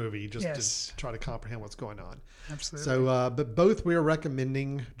between the movie just to try to comprehend what's going on. Absolutely. So, but both we're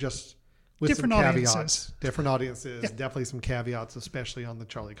recommending just with different some caveats. Audiences. Different audiences. Yeah. Definitely some caveats, especially on the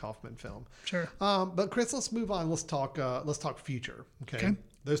Charlie Kaufman film. Sure. But Chris, let's move on. Let's talk future. Okay.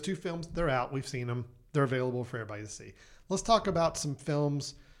 Those 2 films, they're out. We've seen them. They're available for everybody to see. Let's talk about some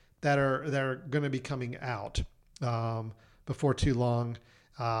films that are going to be coming out before too long.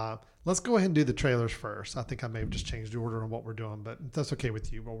 Let's go ahead and do the trailers first. I think I may have just changed the order on what we're doing, but if that's okay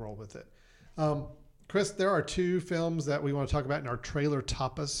with you, we'll roll with it. Chris, there are 2 films that we want to talk about in our trailer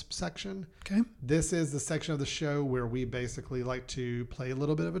tapas section. Okay. This is the section of the show where we basically like to play a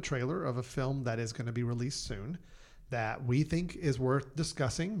little bit of a trailer of a film that is going to be released soon that we think is worth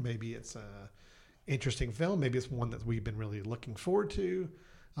discussing. Maybe it's a interesting film. Maybe it's one that we've been really looking forward to,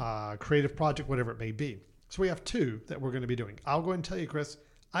 creative project, whatever it may be. So we have 2 that we're going to be doing. I'll go ahead and tell you, Chris,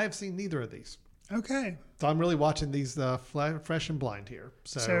 I have seen neither of these. Okay. So I'm really watching these fresh and blind here.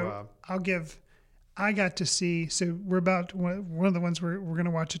 So I got to see, so we're about, one of the ones we're going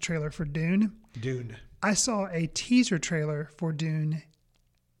to watch a trailer for Dune. Dune. I saw a teaser trailer for Dune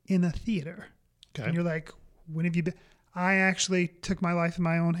in a theater. Okay. And you're like, when have you been? I actually took my life in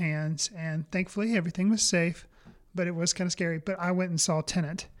my own hands, and thankfully everything was safe, but it was kind of scary. But I went and saw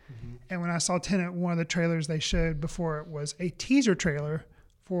Tenet. Mm-hmm. And when I saw Tenet, one of the trailers they showed before it was a teaser trailer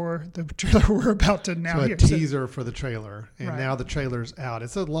for the trailer we're about to now hear. So a teaser for the trailer, and right. Now the trailer's out.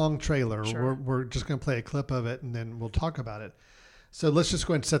 It's a long trailer. Sure. We're just going to play a clip of it, and then we'll talk about it. So let's just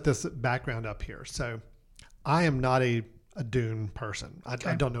go ahead and set this background up here. So I am not a Dune person. I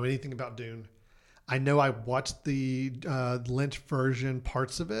don't know anything about Dune. I know I watched the Lynch version,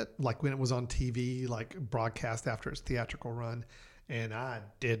 parts of it, like when it was on TV, like broadcast after its theatrical run, and I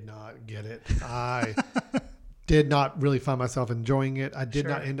did not get it. did not really find myself enjoying it. I did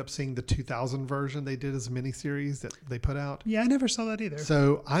Sure. not end up seeing the 2000 version they did as a miniseries that they put out. Yeah, I never saw that either.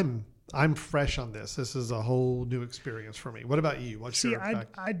 So I'm fresh on this. This is a whole new experience for me. What about you? What's See, your I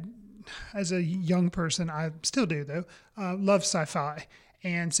as a young person, I still do though, love sci-fi.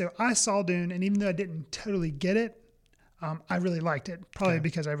 And so I saw Dune, and even though I didn't totally get it, I really liked it. Probably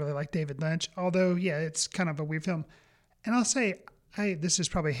because I really like David Lynch. Although, yeah, it's kind of a weird film. And I'll say, this is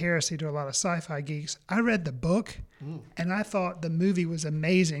probably heresy to a lot of sci-fi geeks. I read the book, and I thought the movie was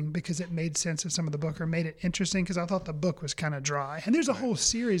amazing because it made sense of some of the book, or made it interesting because I thought the book was kind of dry. And there's a whole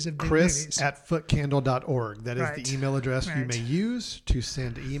series of Dune movies. Chris@footcandle.org. That is Right. the email address you Right. may use to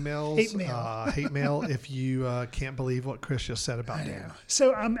send emails. Hate mail. Hate mail if you can't believe what Chris just said about I Dune. know.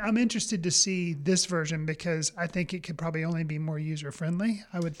 So I'm interested to see this version because I think it could probably only be more user-friendly,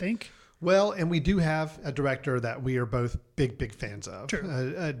 I would think. Well, and we do have a director that we are both big fans of.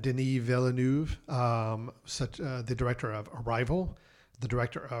 True. Denis Villeneuve, the director of Arrival, the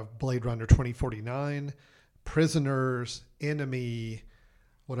director of Blade Runner 2049, Prisoners, Enemy.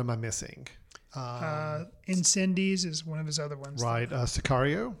 What am I missing? Incendies is one of his other ones. Right.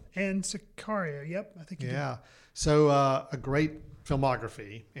 Sicario. And Sicario. Yep. I think he did. Yeah. So a great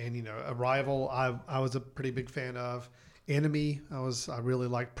filmography. And, Arrival, I was a pretty big fan of. Enemy, I really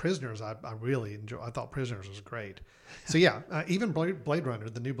liked. Prisoners, I really enjoyed. I thought Prisoners was great. So yeah, even Blade Runner,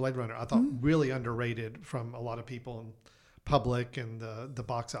 the new Blade Runner, I thought really underrated from a lot of people in public and the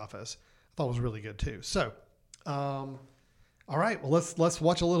box office. I thought it was really good too. So, all right, well let's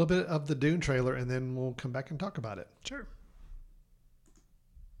watch a little bit of the Dune trailer and then we'll come back and talk about it. Sure.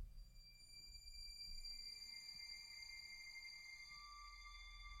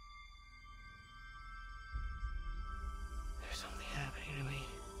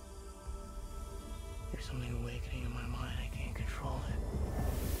 Something awakening in my mind. I can't control it.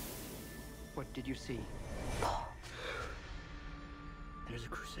 What did you see? There's a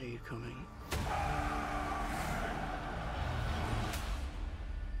crusade coming.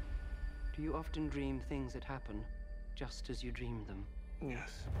 Do you often dream things that happen just as you dreamed them?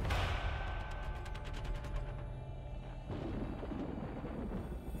 Yes.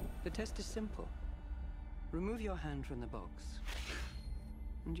 The test is simple. Remove your hand from the box,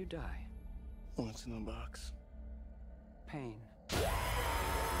 and you die. What's in the box? Pain.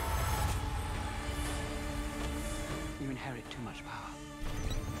 You inherit too much power.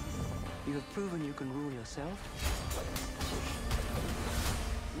 You have proven you can rule yourself.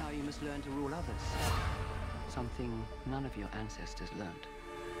 Now you must learn to rule others. Something none of your ancestors learned.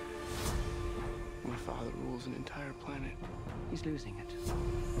 My father rules an entire planet. He's losing it.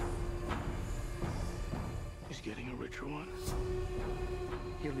 He's getting a richer one.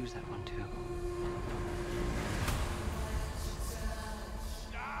 He'll lose that one too.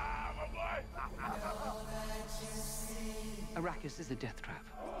 Arrakis is a death trap.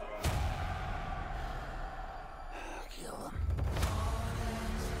 Kill them.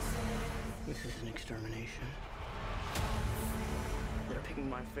 This is an extermination. They're picking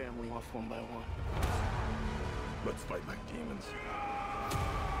my family off one by one. Let's fight like demons.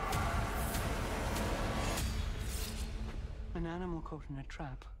 An animal caught in a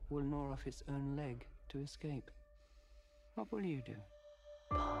trap will gnaw off its own leg to escape. What will you do?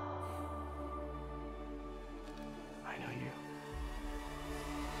 I know you.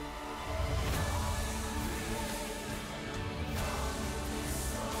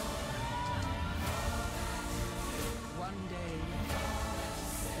 One day,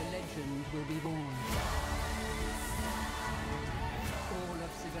 the legend will be born. All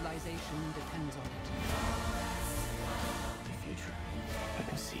of civilization depends on it. The future. I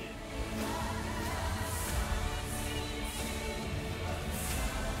can see it.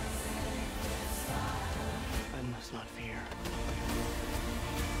 I must not fear.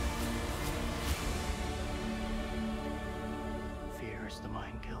 Fear is the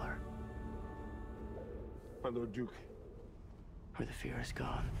mind killer. My Lord Duke. Where the fear is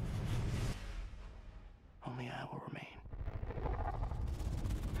gone, only I will remain.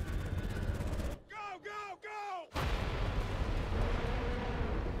 Go, go, go!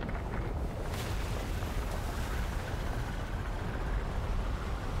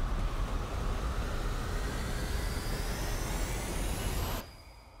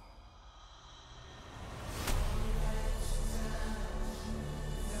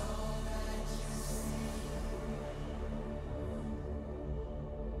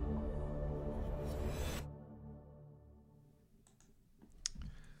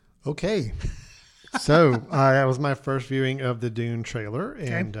 Okay. So that was my first viewing of the Dune trailer,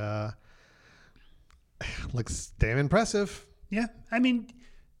 and looks damn impressive. Yeah. I mean,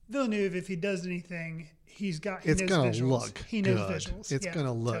 Villeneuve, if he does anything, He it's knows gonna visuals. look He knows good. visuals. It's Yeah,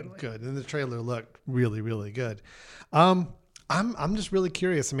 gonna look totally. good, and the trailer looked really, really good. I'm just really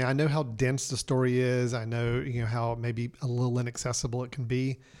curious. I mean, I know how dense the story is. I know how maybe a little inaccessible it can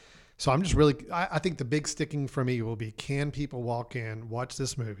be. So I'm just really. I think the big sticking for me will be: can people walk in, watch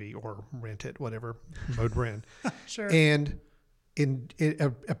this movie, or rent it, whatever mode we're in, Sure. and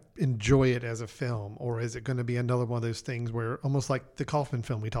enjoy it as a film, or is it going to be another one of those things where almost like the Kaufman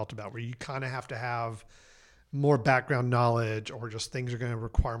film we talked about, where you kind of have to have more background knowledge, or just things are going to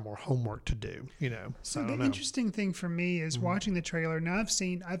require more homework to do, So I the don't know. interesting thing for me is watching the trailer. Now I've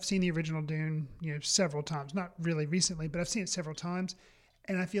seen the original Dune, several times, not really recently, but I've seen it several times.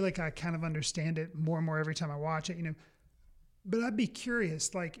 And I feel like I kind of understand it more and more every time I watch it, But I'd be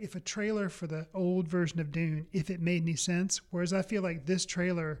curious, like if a trailer for the old version of Dune, if it made any sense. Whereas I feel like this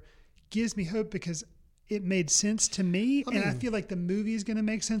trailer gives me hope because it made sense to me. And I feel like the movie is going to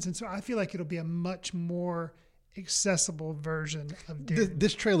make sense. And so I feel like it'll be a much more accessible version of Dune.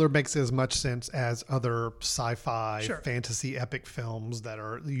 This trailer makes as much sense as other sci-fi, Sure. fantasy, epic films that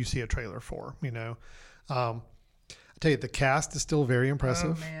you see a trailer for, I tell you, the cast is still very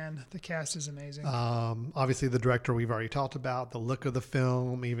impressive. Oh man, the cast is amazing. Obviously, the director we've already talked about, the look of the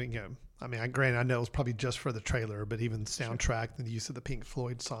film, even granted, I know it was probably just for the trailer, but even the soundtrack and the use of the Pink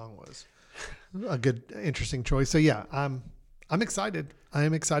Floyd song was a good, interesting choice. So yeah, I'm excited. I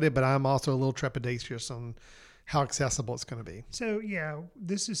am excited, but I'm also a little trepidatious on how accessible it's going to be. So yeah,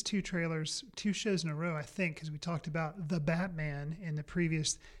 this is two shows in a row, I think, because we talked about The Batman in the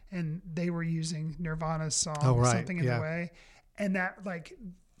previous, and they were using Nirvana's song, Something in the Way. And that, like,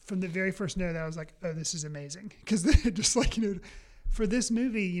 from the very first note, I was like, oh, this is amazing. Because just like, for this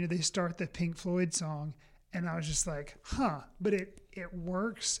movie, they start the Pink Floyd song, and I was just like, but it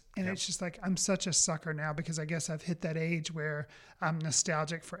works. And it's just like, I'm such a sucker now because I guess I've hit that age where I'm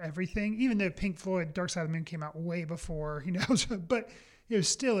nostalgic for everything, even though Pink Floyd Dark Side of the Moon came out way before, but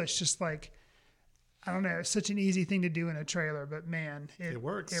still, it's just like, I don't know, it's such an easy thing to do in a trailer, but man, it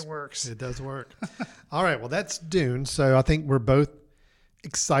works. It works. It does work. All right. Well, that's Dune. So I think we're both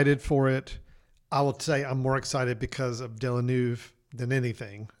excited for it. I will say I'm more excited because of Villeneuve than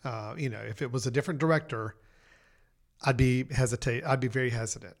anything. If it was a different director, I'd be very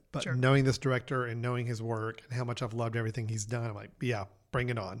hesitant. But Sure. knowing this director and knowing his work and how much I've loved everything he's done, I'm like, yeah, bring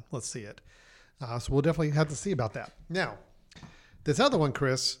it on. Let's see it. So we'll definitely have to see about that. Now, this other one,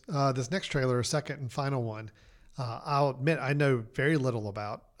 Chris, this next trailer, second and final one, I'll admit I know very little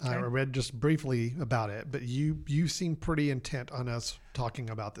about. I read just briefly about it, but you seem pretty intent on us talking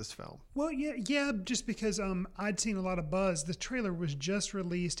about this film. Well, yeah, just because I'd seen a lot of buzz. The trailer was just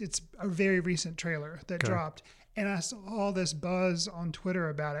released. It's a very recent trailer that dropped. And I saw all this buzz on Twitter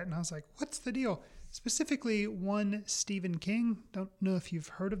about it, and I was like, what's the deal? Specifically, one Stephen King. Don't know if you've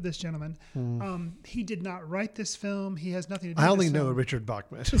heard of this gentleman. He did not write this film. He has nothing to do with I only this know film. Richard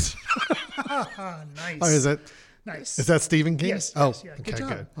Bachman. Nice. Oh, is it? Nice. Is that Stephen King? Yes. Oh, yes, yeah. okay, Good job.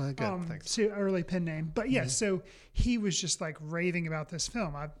 good. Well, good. Thanks. So early pen name. But yeah, so he was just like raving about this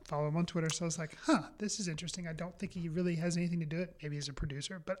film. I follow him on Twitter, so I was like, this is interesting. I don't think he really has anything to do it. Maybe he's a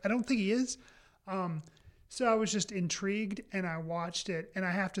producer, but I don't think he is. So I was just intrigued, and I watched it, and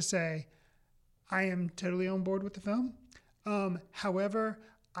I have to say, I am totally on board with the film. However,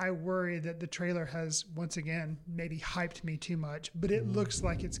 I worry that the trailer has, once again, maybe hyped me too much, but it looks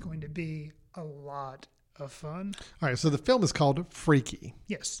like it's going to be a lot of fun. All right, so the film is called Freaky.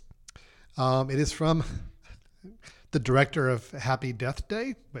 Yes. It is from the director of Happy Death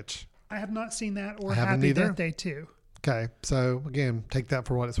Day, which I have not seen that or I haven't Happy either. Death Day 2. Okay, so again, take that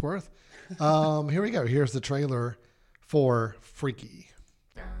for what it's worth. Here we go. Here's the trailer for Freaky.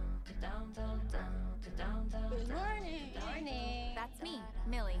 Morning. That's me,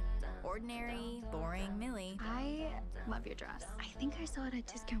 Millie. Ordinary, boring Millie. I love your dress. I think I saw it at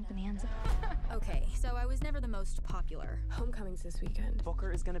Discount Bonanza. Okay, so I was never the most popular. Homecoming's this weekend.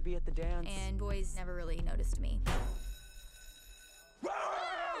 Booker is gonna be at the dance. And boys never really noticed me.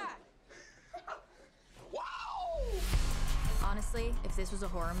 Honestly, if this was a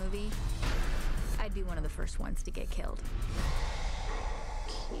horror movie, I'd be one of the first ones to get killed.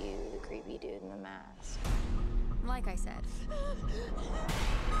 Cute, creepy dude in the mask. Like I said.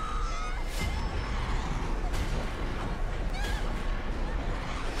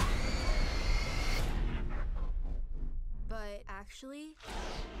 But actually,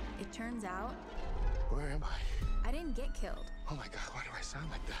 it turns out Where am I? I didn't get killed. Oh my God, why do I sound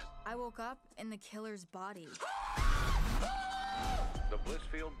like that? I woke up in the killer's body. The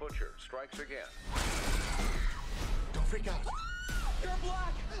Blissfield Butcher strikes again. Don't freak out. You're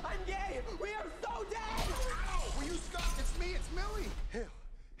black! I'm gay! We are so dead! Will you stop? It's me, it's Millie.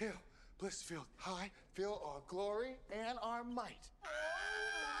 Hail, Blissfield, I feel our glory and our might.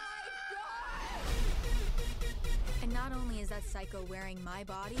 And not only is that psycho wearing my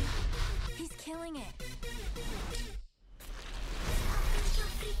body, he's killing it.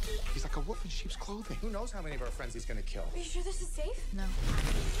 He's like a wolf in sheep's clothing. Who knows how many of our friends he's gonna kill? Are you sure this is safe? No.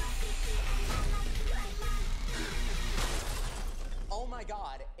 Oh my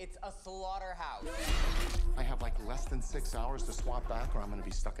God, it's a slaughterhouse. I have like less than 6 hours to swap back or I'm gonna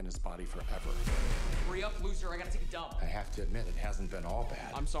be stuck in his body forever. Hurry up, loser. I gotta take a dump. I have to admit, it hasn't been all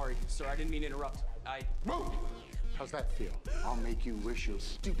bad. I'm sorry, sir. I didn't mean to interrupt. Move! How's that feel? I'll make you wish your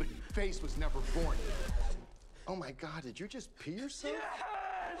stupid face was never born. Oh my God, did you just pee yourself?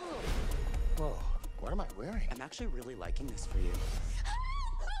 Yes! Whoa, what am I wearing? I'm actually really liking this for you.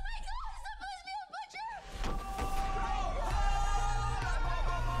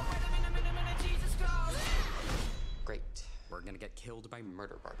 Great. We're gonna get killed by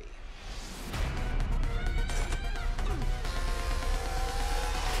Murder Barbie.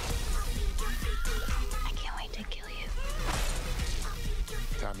 I can't wait to kill you.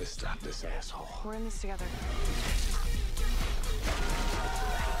 Time to stop this asshole. We're in this together.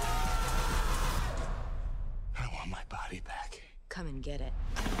 I want my body back. Come and get it.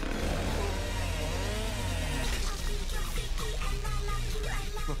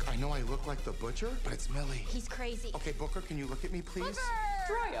 Look, I know I look like the butcher, but it's Millie. He's crazy. Okay, Booker, can you look at me, please? Booker!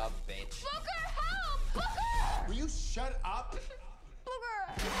 Dry up, bitch. Booker, help! Booker! Will you shut up?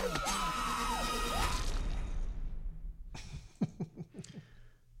 Booker!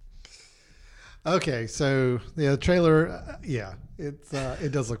 Okay, so the trailer,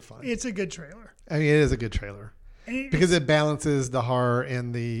 it does look fun. It's a good trailer. I mean, it is a good trailer because it balances the horror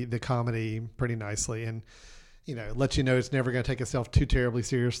and the comedy pretty nicely, and lets you know it's never going to take itself too terribly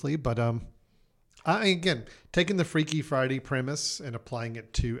seriously. But again, taking the Freaky Friday premise and applying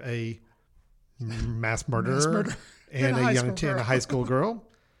it to a mass murderer and a high school girl.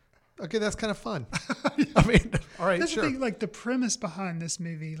 Okay, that's kind of fun. I mean, all right, that's sure. the thing, like the premise behind this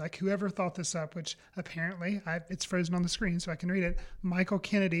movie, like whoever thought this up, which apparently it's frozen on the screen so I can read it. Michael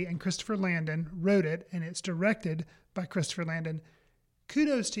Kennedy and Christopher Landon wrote it, and it's directed by Christopher Landon.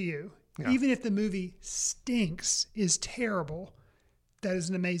 Kudos to you. Yeah. Even if the movie stinks, is terrible, that is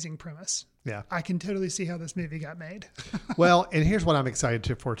an amazing premise. Yeah. I can totally see how this movie got made. Well, and here's what I'm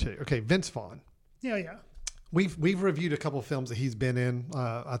excited for too. Okay, Vince Vaughn. Yeah. We've reviewed a couple of films that he's been in.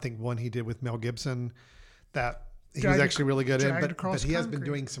 I think one he did with Mel Gibson that he was actually really good in, but he has been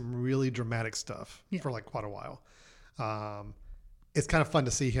doing some really dramatic stuff for like quite a while. It's kind of fun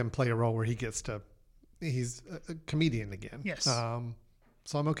to see him play a role where he's a comedian again. Yes.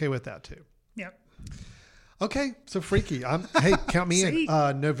 So I'm okay with that too. Yep. Okay, so Freaky. Hey, count me in.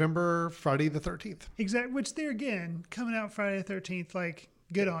 November, Friday the 13th. Exactly. Which there again, coming out Friday the 13th, like.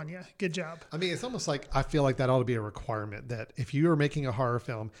 Good on you. Good job. I mean, it's almost like I feel like that ought to be a requirement that if you are making a horror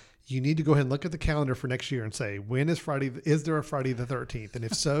film, you need to go ahead and look at the calendar for next year and say, when is Friday? Is there a Friday the 13th? And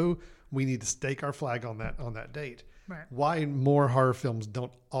if so, we need to stake our flag on that date. Right. Why more horror films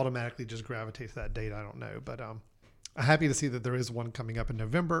don't automatically just gravitate to that date, I don't know. But I'm happy to see that there is one coming up in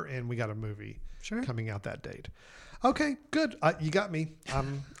November, and we got a movie coming out that date. Okay, good. You got me.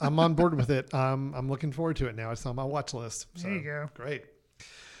 I'm on board with it. I'm looking forward to it now. It's on my watch list. So, there you go. Great.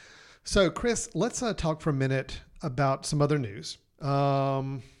 So, Chris, let's talk for a minute about some other news.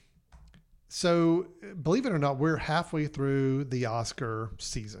 So, believe it or not, we're halfway through the Oscar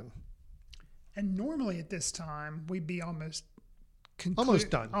season. And normally at this time, we'd be almost done.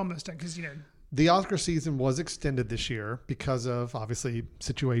 Almost done, because, the Oscar season was extended this year because of, obviously,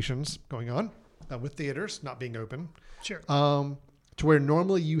 situations going on with theaters not being open. Sure. To where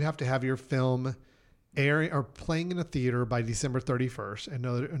normally you have to have your film airing or playing in a theater by December 31st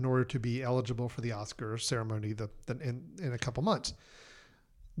in order to be eligible for the Oscar ceremony in a couple months.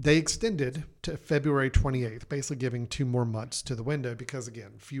 They extended to February 28th, basically giving 2 more months to the window because,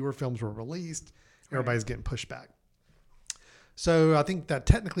 again, fewer films were released. Everybody's getting pushed back. So I think that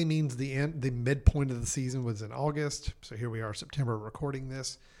technically means the midpoint of the season was in August. So here we are, September, recording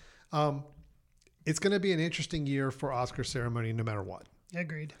this. It's going to be an interesting year for Oscar ceremony no matter what.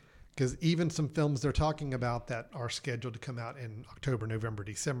 Agreed. Because even some films they're talking about that are scheduled to come out in October, November,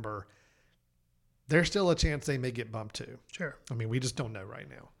 December, there's still a chance they may get bumped too. Sure. I mean, we just don't know right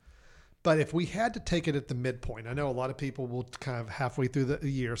now. But if we had to take it at the midpoint, I know a lot of people will kind of halfway through the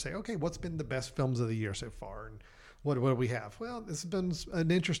year say, okay, what's been the best films of the year so far? And what do we have? Well, this has been an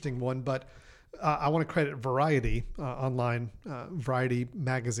interesting one, but I want to credit Variety, online Variety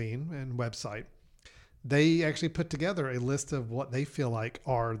magazine and website. They actually put together a list of what they feel like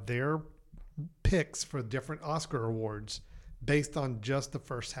are their picks for different Oscar awards based on just the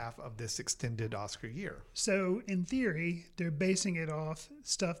first half of this extended Oscar year. So in theory, they're basing it off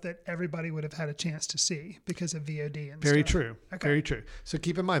stuff that everybody would have had a chance to see because of VOD and Very stuff. true. Okay. Very true. So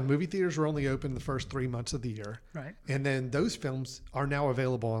keep in mind, movie theaters were only open the first 3 months of the year. Right. And then those films are now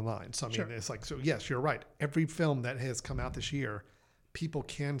available online. So, I mean, Sure. it's like, so yes, you're right. Every film that has come out this year, people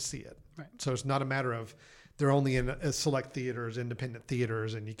can see it. Right. So it's not a matter of they're only in select theaters, independent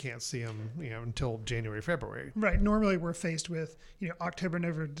theaters, and you can't see them, until January, February. Right. Normally we're faced with, October,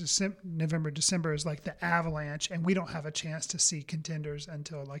 November, December is like the avalanche, and we don't have a chance to see contenders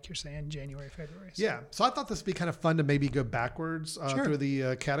until, like you're saying, January, February. So. Yeah. So I thought this would be kind of fun to maybe go backwards Sure. through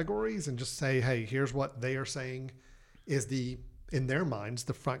the categories and just say, hey, here's what they are saying is in their minds,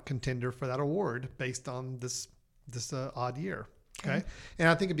 the front contender for that award based on this odd year. Okay. And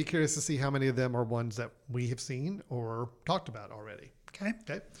I think I'd be curious to see how many of them are ones that we have seen or talked about already. Okay.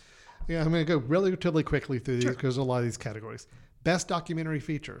 Yeah, I'm going to go relatively quickly through these because there's a lot of these categories. Best documentary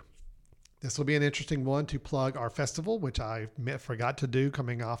feature. This will be an interesting one to plug our festival, which I forgot to do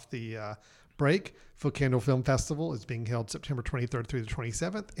coming off the break. Foot Candle Film Festival is being held September 23rd through the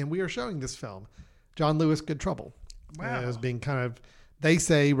 27th, and we are showing this film, John Lewis, Good Trouble. Wow. As being kind of, they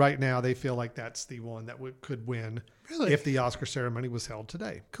say right now they feel like that's the one that could win if the Oscar ceremony was held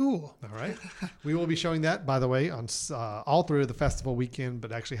today. Cool. All right. We will be showing that, by the way, on all through the festival weekend,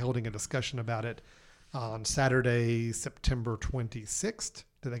 but actually holding a discussion about it on Saturday, September 26th.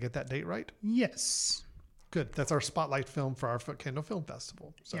 Did I get that date right? Yes. Good. That's our spotlight film for our Foot Candle Film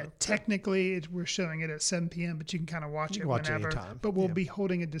Festival. So, yeah, technically we're showing it at 7 p.m., but you can kind of watch it whenever. Anytime. But we'll be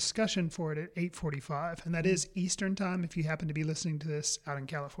holding a discussion for it at 8:45, and that is Eastern time if you happen to be listening to this out in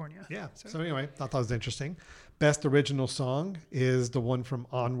California. Yeah. So anyway, I thought that was interesting. Best original song is the one from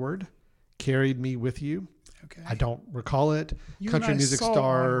Onward, Carried Me With You. Okay. I don't recall it. Country music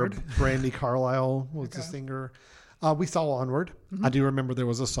star Brandi Carlile was the singer. We saw Onward. I do remember there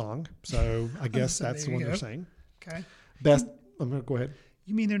was a song, so I guess that's the one they're saying. Okay. Best. I'm going to go ahead.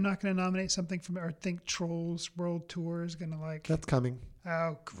 You mean they're not going to nominate something from, or think Trolls World Tour is going to like? That's coming.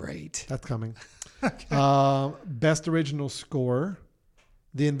 Oh, great. That's coming. Okay. Best original score,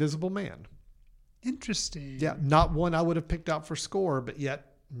 The Invisible Man. Interesting. Yeah, not one I would have picked out for score, but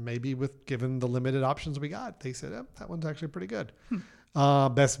yet maybe given the limited options we got, they said, that one's actually pretty good.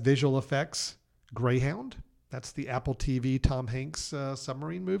 Best visual effects, Greyhound. That's the Apple TV Tom Hanks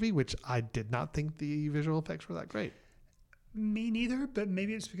submarine movie, which I did not think the visual effects were that great. Me neither, but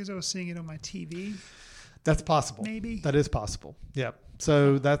maybe it's because I was seeing it on my TV. That's possible. Maybe. That is possible. Yeah.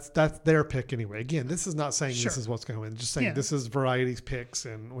 So that's their pick anyway. Again, this is not saying this is what's going to win. Just saying this is Variety's picks,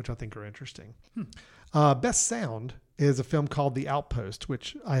 and which I think are interesting. Best sound is a film called The Outpost,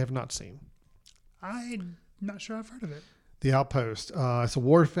 which I have not seen. I'm not sure I've heard of it. The Outpost. It's a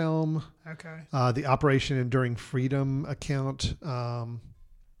war film. Okay. The Operation Enduring Freedom account.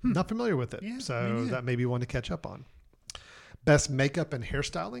 Not familiar with it. Yeah, so that may be one to catch up on. Best makeup and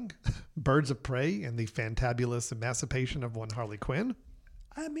hairstyling. Birds of Prey and the Fantabulous Emancipation of One Harley Quinn.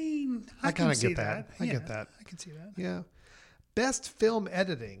 I mean, I kind of get that. I get that. I can see that. Yeah. Best film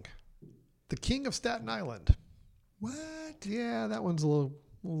editing. The King of Staten Island. What? Yeah, that one's a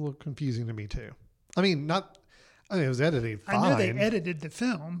little confusing to me too. I mean, it was edited fine. I know they edited the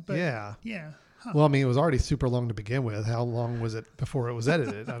film, but yeah. Huh. Well, I mean, it was already super long to begin with. How long was it before it was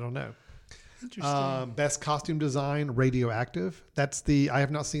edited? I don't know. Interesting. Best costume design, Radioactive. I have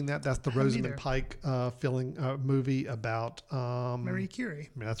not seen that. That's the Rosamund Pike movie about Marie Curie.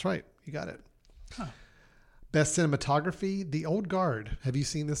 That's right. You got it. Huh. Best cinematography, The Old Guard. Have you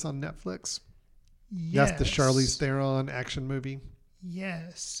seen this on Netflix? Yes. That's the Charlize Theron action movie.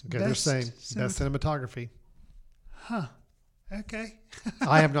 Yes. Okay, they're saying best cinematography. Huh. Okay.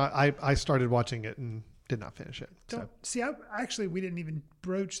 I have not. I started watching it and did not finish it. See, we didn't even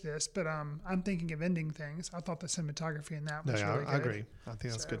broach this, but I'm thinking of ending things. I thought the cinematography in that was really good. I agree. I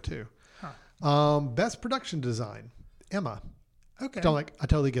think that's good too. Huh. Best production design, Emma. Okay. I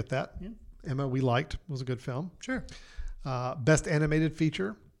totally get that. Yeah. Emma, we liked. Was a good film. Sure. Best animated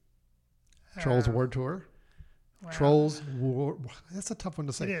feature, Trolls World Tour. Wow. Trolls. That's a tough one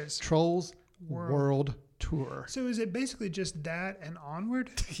to say. It is. Trolls World Tour. So is it basically just that and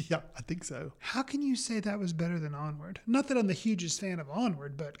Onward? Yeah, I think so. How can you say that was better than Onward? Not that I'm the hugest fan of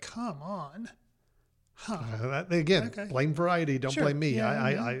Onward, but come on. Huh. Blame Variety. Don't blame me.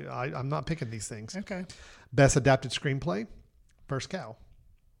 Yeah, I'm not picking these things. Okay. Best adapted screenplay, First Cow.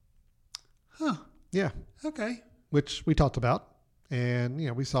 Huh. Yeah. Okay. Which we talked about. And,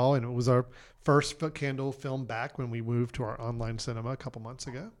 we saw, and it was our first Foot Candle film back when we moved to our online cinema a couple months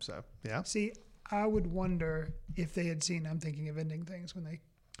ago. So, yeah. See, I would wonder if they had seen I'm Thinking of Ending Things when they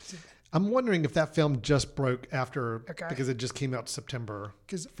I'm wondering if that film just broke after, Okay. because it just came out September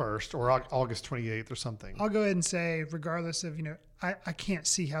 1st or August 28th or something. I'll go ahead and say, regardless of, I can't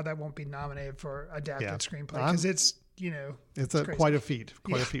see how that won't be nominated for adapted screenplay because it's, it's crazy. quite a feat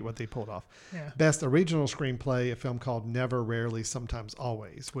what they pulled off. Yeah. Best original screenplay, a film called Never, Rarely, Sometimes,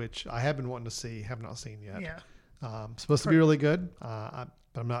 Always, which I have been wanting to see, have not seen yet. Yeah. Supposed to be really good, but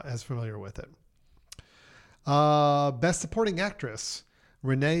I'm not as familiar with it. Best supporting actress,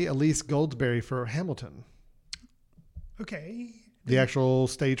 Renee Elise Goldsberry for Hamilton. Okay. The actual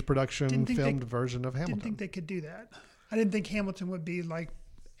stage production Didn't filmed version of Hamilton. Didn't think they could do that. I didn't think Hamilton would be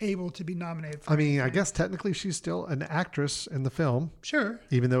able to be nominated for I mean, I guess technically she's still an actress in the film. Sure.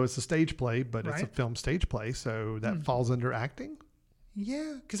 Even though it's a stage play, but it's a Right. film stage play, so that falls under acting.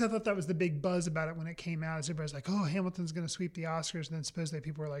 Yeah, because I thought that was the big buzz about it when it came out. Is everybody's like, "Oh, Hamilton's going to sweep the Oscars," and then supposedly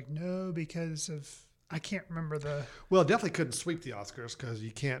people were like, "No," because of I can't remember the. Well, it definitely couldn't sweep the Oscars because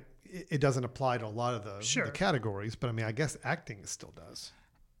you can't. It doesn't apply to a lot of the categories, but I mean, I guess acting still does.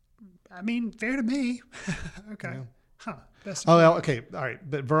 I mean, fair to me. Okay. Yeah. Huh. Best Oh, well, okay. All right.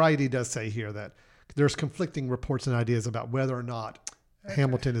 But Variety does say here that there's conflicting reports and ideas about whether or not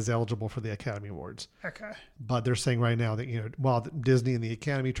Hamilton is eligible for the Academy Awards. Okay. But they're saying right now that, while Disney and the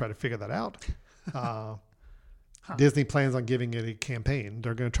Academy try to figure that out, Disney plans on giving it a campaign.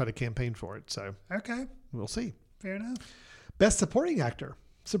 They're going to try to campaign for it. So Okay. we'll see. Fair enough. Best supporting actor.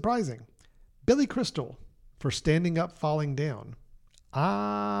 Surprising. Billy Crystal for Standing Up, Falling Down.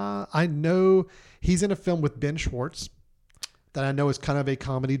 I know he's in a film with Ben Schwartz that I know is kind of a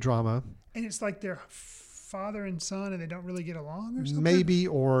comedy drama. And it's like their father and son, and they don't really get along, or something. Maybe,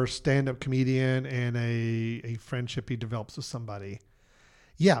 or stand-up comedian and a friendship he develops with somebody.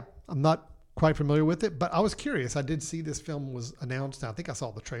 Yeah, I'm not quite familiar with it, but I was curious. I did see this film was announced. I think I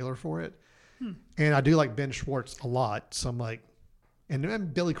saw the trailer for it. And I do like Ben Schwartz a lot. So I'm like, and then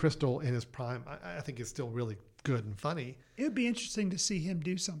Billy Crystal in his prime, I think is still really good and funny. It would be interesting to see him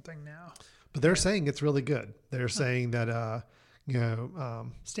do something now. But they're saying it's really good. They're saying that,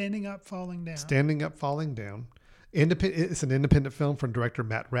 Standing Up, Falling Down. Standing Up, Falling Down. It's an independent film from director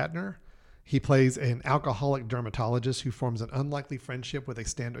Matt Ratner. He plays an alcoholic dermatologist who forms an unlikely friendship with a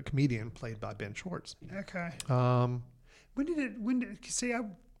stand-up comedian played by Ben Schwartz. Okay. When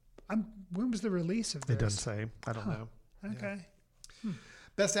was the release of this? It doesn't say. I don't know. Okay. Yeah.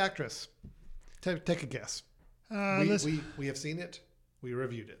 Best actress. Take a guess. We have seen it. We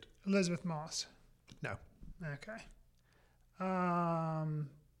reviewed it. Elizabeth Moss. No. Okay. I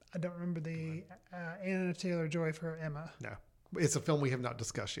don't remember the Anna Taylor-Joy for Emma. No. It's a film we have not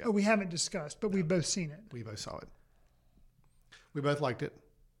discussed yet. Oh, we haven't discussed, but we've both seen it. We both saw it. We both liked it.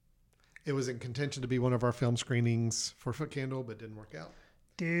 It was in contention to be one of our film screenings for Foot Candle, but didn't work out.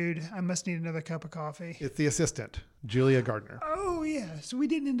 Dude, I must need another cup of coffee. It's The Assistant, Julia Gardner. Oh, yeah. So we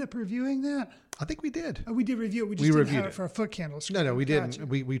didn't end up reviewing that? I think we did. Oh, we did review it. We just didn't have it for a Foot Candle screen. No, we Gotcha.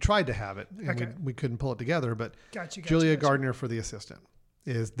 didn't. We tried to have it, and Okay. we couldn't pull it together. But Gotcha. Julia Gardner for The Assistant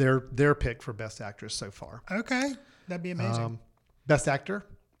is their pick for Best Actress so far. Okay. That'd be amazing. Best Actor,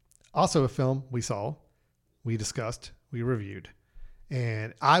 also a film we saw, we discussed, we reviewed.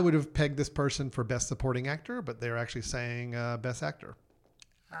 And I would have pegged this person for Best Supporting Actor, but they're actually saying Best Actor.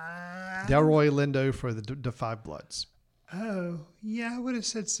 Delroy Lindo for The Five Bloods. Oh, yeah. I would have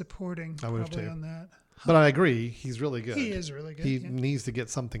said supporting I would have probably too. on that. But I agree. He's really good. He is really good. He yeah. needs to get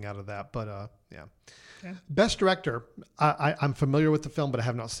something out of that. But yeah. Okay. Best Director. I'm familiar with the film, but I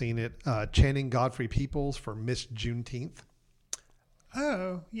have not seen it. Channing Godfrey Peoples for Miss Juneteenth.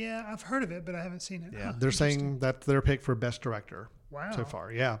 Oh, yeah. I've heard of it, but I haven't seen it. Yeah, Huh, they're saying that's their pick for Best Director. Wow. So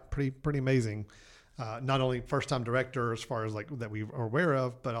far. Yeah, pretty amazing. Not only first-time director as far as like that we are aware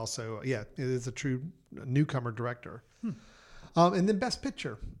of, but also, yeah, it is a true newcomer director. And then Best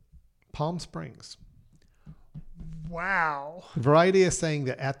Picture, Palm Springs. Wow. Variety is saying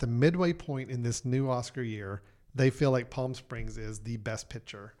that at the midway point in this new Oscar year, they feel like Palm Springs is the Best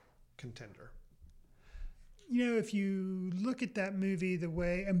Picture contender. If you look at that movie the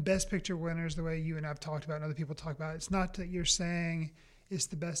way, and Best Picture winners, the way you and I've talked about and other people talk about, it's not that you're saying it's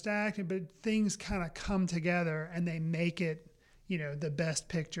the best acting, but things kind of come together and they make it, the best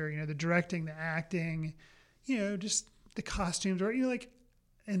picture, the directing, the acting, just the costumes, or,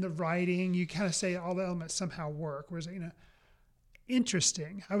 and the writing, you kind of say all the elements somehow work. Whereas,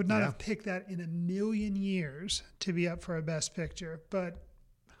 interesting. I would not have picked that in a million years to be up for a Best Picture, but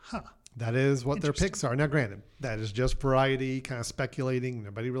That is what their picks are. Now, granted, that is just variety, kind of speculating.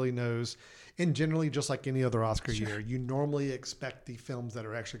 Nobody really knows. And generally, just like any other Oscar year, you normally expect the films that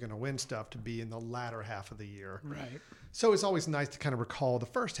are actually going to win stuff to be in the latter half of the year. Right. So it's always nice to kind of recall the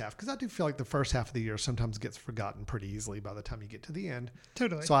first half, because I do feel like the first half of the year sometimes gets forgotten pretty easily by the time you get to the end.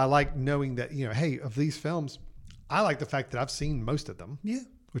 Totally. So I like knowing that, hey, of these films, I like the fact that I've seen most of them. Yeah.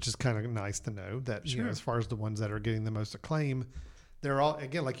 Which is kind of nice to know that, as far as the ones that are getting the most acclaim, they're all,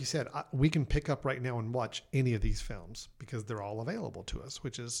 again, like you said, we can pick up right now and watch any of these films because they're all available to us,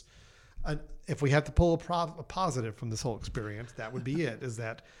 which is, if we have to pull a positive from this whole experience, that would be it, is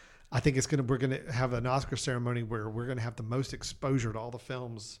that I think we're going to have an Oscar ceremony where we're going to have the most exposure to all the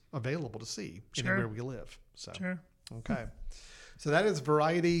films available to see anywhere we live. So, okay. So that is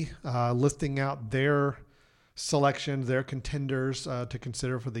Variety listing out their selections, their contenders to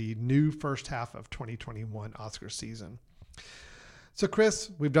consider for the new first half of 2021 Oscar season. So, Chris,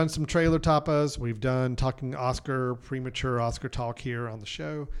 we've done some trailer tapas. We've done talking premature Oscar talk here on the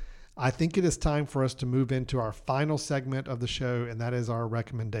show. I think it is time for us to move into our final segment of the show, and that is our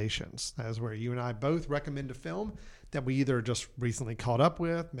recommendations. That is where you and I both recommend a film that we either just recently caught up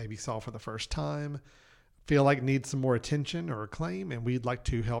with, maybe saw for the first time, feel like needs some more attention or acclaim, and we'd like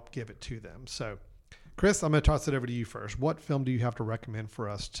to help give it to them. So, Chris, I'm going to toss it over to you first. What film do you have to recommend for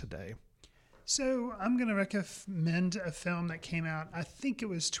us today? So I'm going to recommend a film that came out, I think it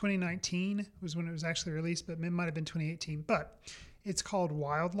was 2019 was when it was actually released, but it might have been 2018. But it's called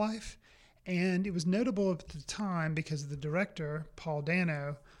Wildlife, and it was notable at the time because of the director, Paul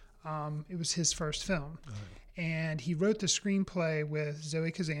Dano. It was his first film. And he wrote the screenplay with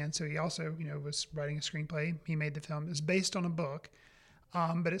Zoe Kazan. So he also, was writing a screenplay. He made the film. It's based on a book,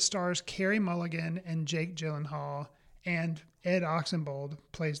 but it stars Carey Mulligan and Jake Gyllenhaal, and Ed Oxenbould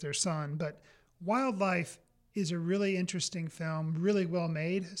plays their son. But Wildlife is a really interesting film, really well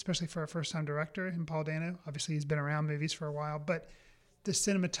made, especially for a first-time director in Paul Dano. Obviously, he's been around movies for a while, but the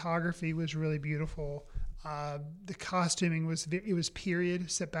cinematography was really beautiful. The costuming was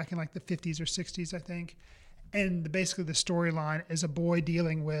period, set back in like the 50s or 60s, I think. And basically the storyline is a boy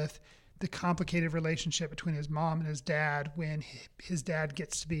dealing with the complicated relationship between his mom and his dad when his dad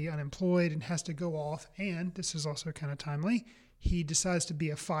gets to be unemployed and has to go off. And this is also kind of timely. He decides to be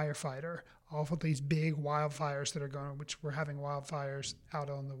a firefighter off of these big wildfires that are going on, which we're having wildfires out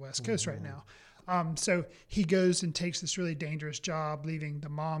on the West Coast right now. So he goes and takes this really dangerous job, leaving the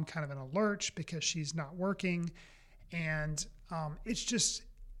mom kind of in a lurch because she's not working. And it's just,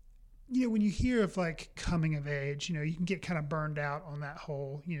 when you hear of like coming of age, you can get kind of burned out on that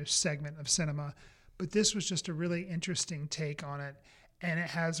whole, segment of cinema. But this was just a really interesting take on it. And it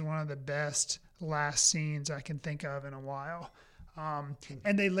has one of the best last scenes I can think of in a while.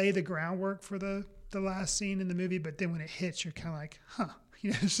 And they lay the groundwork for the last scene in the movie, but then when it hits, you're kind of like,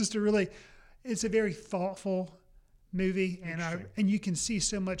 it's just it's a very thoughtful movie. And you can see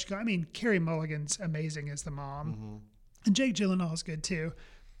so much. Carey Mulligan's amazing as the mom, and Jake Gyllenhaal is good too.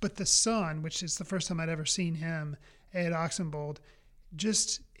 But the son, which is the first time I'd ever seen him, Ed Oxenbould,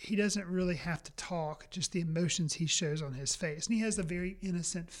 he doesn't really have to talk, just the emotions he shows on his face. And he has a very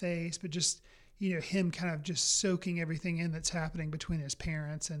innocent face, but just, him kind of just soaking everything in that's happening between his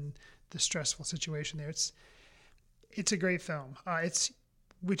parents and the stressful situation there. It's a great film.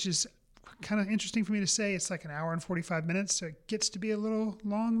 Which is kind of interesting for me to say. It's like an hour and 45 minutes, so it gets to be a little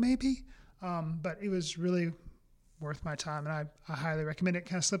long maybe. But it was really worth my time, and I highly recommend it.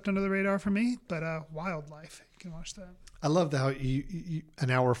 Kind of slipped under the radar for me, but Wildlife, you can watch that. I love how you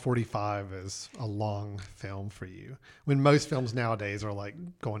an hour 45 is a long film for you, when most films nowadays are like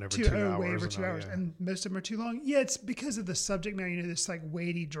going over 2 hours. Way over 2 hours, and most of them are too long. Yeah, it's because of the subject matter, this like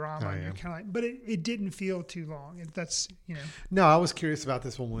weighty drama, and you're kind of like, but it didn't feel too long. That's. No, I was curious about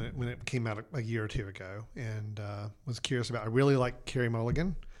this one when it came out a year or two ago, and was curious about. I really like Carey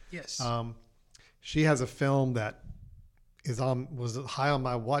Mulligan. Yes. She has a film that was high on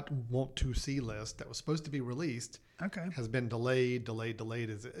my want to see list that was supposed to be released. Okay. Has been delayed.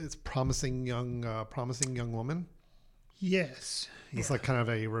 It's Promising Young Woman. Yes. It's like kind of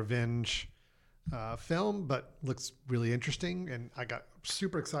a revenge film, but looks really interesting. And I got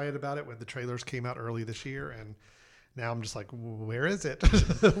super excited about it when the trailers came out early this year. And now I'm just like, where is it?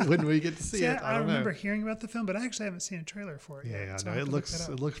 When we get to see it? I remember hearing about the film, but I actually haven't seen a trailer for it yet. Yeah, so it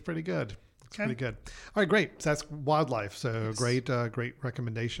looks pretty good. Pretty good. All right, great. So that's Wildlife. So great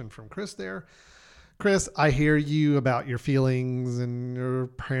recommendation from Chris there. Chris, I hear you about your feelings and your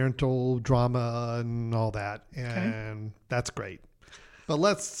parental drama and all that, and that's great. But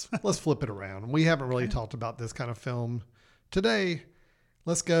let's flip it around. We haven't really talked about this kind of film today.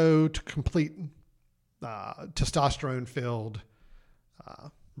 Let's go to complete testosterone-filled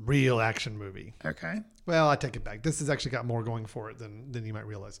real action movie. Okay. Well, I take it back. This has actually got more going for it than you might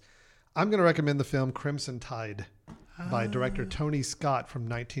realize. I'm going to recommend the film Crimson Tide by director Tony Scott from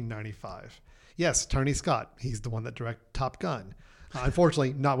 1995. Yes, Tony Scott. He's the one that directed Top Gun.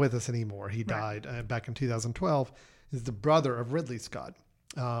 Unfortunately, not with us anymore. He died back in 2012. He's the brother of Ridley Scott.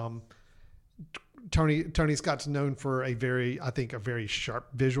 Tony Scott's known for a very sharp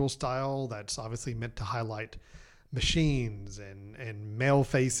visual style that's obviously meant to highlight machines and male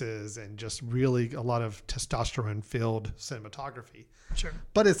faces and just really a lot of testosterone-filled cinematography. Sure.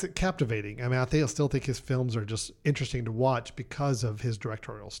 But it's captivating. I mean, I still think his films are just interesting to watch because of his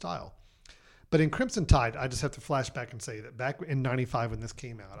directorial style. But in Crimson Tide, I just have to flash back and say that back in 95 when this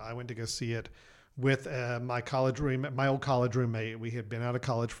came out, I went to go see it with my old college roommate. We had been out of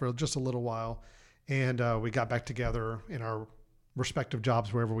college for just a little while, and we got back together in our respective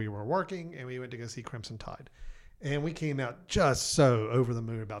jobs wherever we were working, and we went to go see Crimson Tide. And we came out just so over the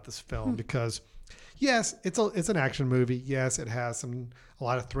moon about this film because, yes, it's an action movie. Yes, it has a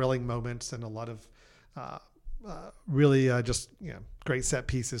lot of thrilling moments and a lot of really great set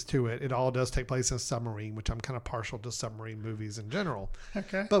pieces to it. It all does take place in a submarine, which I'm kind of partial to submarine movies in general.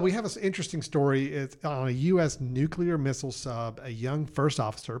 Okay. But we have an interesting story. It's on a U.S. nuclear missile sub, a young first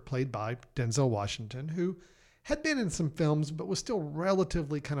officer played by Denzel Washington, who had been in some films but was still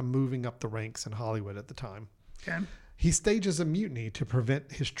relatively kind of moving up the ranks in Hollywood at the time. Okay. He stages a mutiny to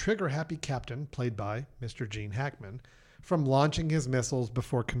prevent his trigger-happy captain, played by Mr. Gene Hackman, from launching his missiles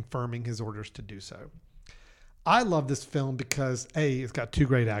before confirming his orders to do so. I love this film because, A, it's got two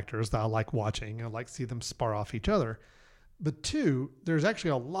great actors that I like watching. I like to see them spar off each other. But two, there's actually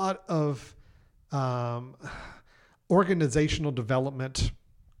a lot of organizational development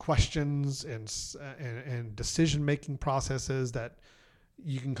questions and decision-making processes that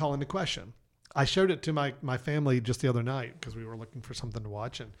you can call into question. I showed it to my family just the other night because we were looking for something to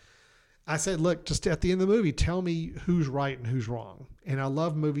watch. And I said, look, just at the end of the movie, tell me who's right and who's wrong. And I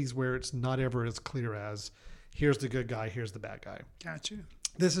love movies where it's not ever as clear as here's the good guy, here's the bad guy. Gotcha.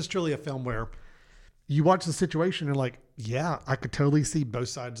 This is truly a film where you watch the situation and like, yeah, I could totally see both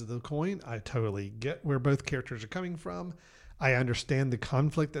sides of the coin. I totally get where both characters are coming from. I understand the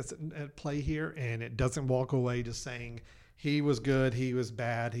conflict that's at play here, and it doesn't walk away just saying he was good, he was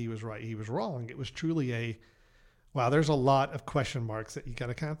bad, he was right, he was wrong. It was truly wow, there's a lot of question marks that you got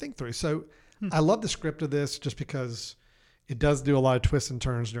to kind of think through. So I love the script of this just because it does do a lot of twists and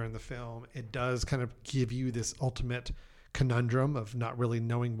turns during the film. It does kind of give you this ultimate conundrum of not really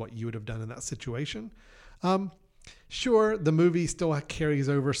knowing what you would have done in that situation. Sure, the movie still carries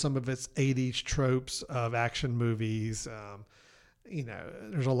over some of its 80s tropes of action movies.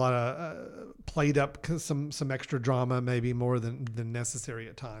 There's a lot of played up some extra drama, maybe more than necessary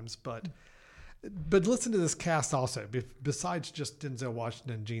at times. But listen to this cast also. Besides just Denzel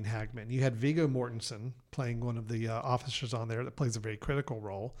Washington and Gene Hackman, you had Viggo Mortensen playing one of the officers on there that plays a very critical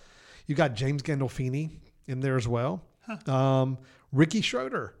role. You got James Gandolfini in there as well. Ricky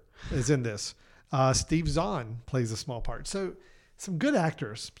Schroeder is in this. Steve Zahn plays a small part. So some good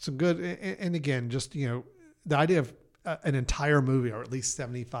actors, and again, just, the idea of an entire movie, or at least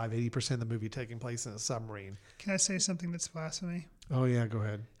 75-80% of the movie taking place in a submarine. Can I say something that's blasphemy? Oh yeah, go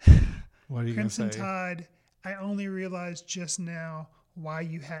ahead. What are you going to say? Crimson Tide, I only realized just now why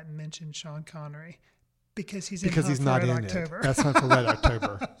you hadn't mentioned Sean Connery. Because he's not in October. It. That's not for Red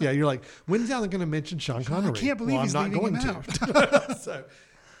October. Yeah, you're like, when's Alan going to mention Sean Connery? I can't believe he's not leaving going him to. out.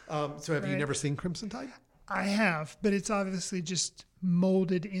 So have you never seen Crimson Tide? I have, but it's obviously just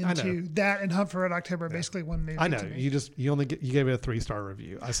molded into that and Hunt for Red October, basically one movie. I know. To me. You gave it a 3-star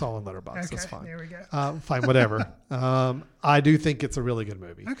review. I saw on Letterboxd. Okay, that's fine. There we go. Fine, whatever. I do think it's a really good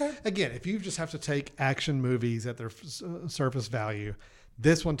movie. Okay. Again, if you just have to take action movies at their surface value,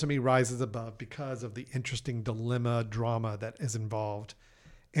 this one to me rises above because of the interesting dilemma drama that is involved.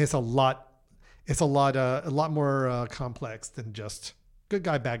 And it's a lot more complex than just good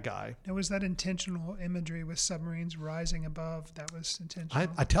guy, bad guy. Now, was that intentional imagery with submarines rising above? That was intentional.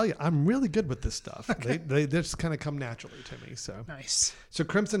 I tell you, I'm really good with this stuff. Okay. They just kind of come naturally to me. So nice. So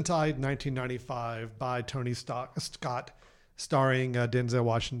Crimson Tide, 1995, by Tony Scott, starring Denzel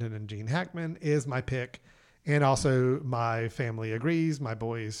Washington and Gene Hackman, is my pick. And also my family agrees. My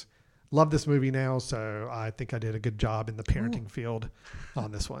boys love this movie now, so I think I did a good job in the parenting field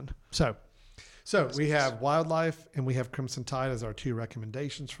on this one. So we have Wildlife and we have Crimson Tide as our two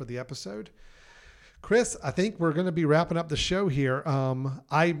recommendations for the episode. Chris, I think we're going to be wrapping up the show here.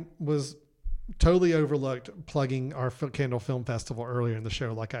 I was totally overlooked plugging our Foot Candle Film Festival earlier in the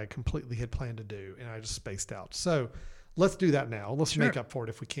show like I completely had planned to do, and I just spaced out. So let's do that now. Let's make up for it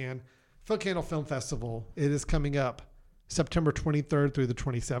if we can. Foot Candle Film Festival. It is coming up September 23rd through the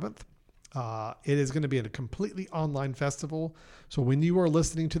 27th. It is going to be a completely online festival. So when you are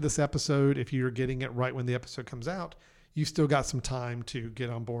listening to this episode, if you're getting it right when the episode comes out, you've still got some time to get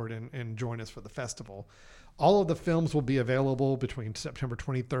on board and join us for the festival. All of the films will be available between September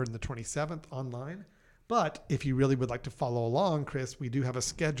 23rd and the 27th online. But if you really would like to follow along, Chris, we do have a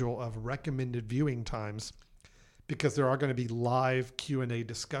schedule of recommended viewing times because there are going to be live Q&A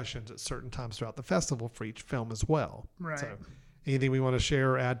discussions at certain times throughout the festival for each film as well. Right. So anything we want to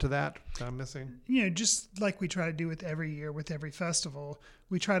share or add to that I'm missing? Just like we try to do with every year, with every festival,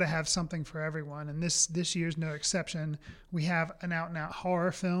 we try to have something for everyone. And this year's no exception. We have an out-and-out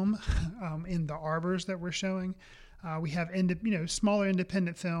horror film in the arbors that we're showing. We have smaller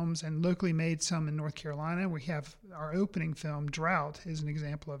independent films and locally made some in North Carolina. We have our opening film, Drought, is an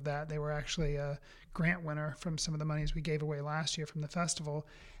example of that. They were actually a grant winner from some of the monies we gave away last year from the festival.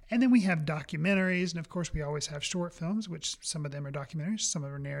 And then we have documentaries, and of course we always have short films, which some of them are documentaries, some of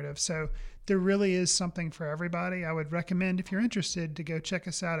them are narrative. So there really is something for everybody. I would recommend, if you're interested, to go check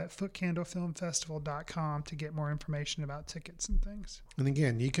us out at footcandlefilmfestival.com to get more information about tickets and things. And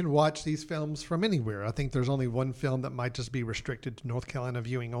again, you can watch these films from anywhere. I think there's only one film that might just be restricted to North Carolina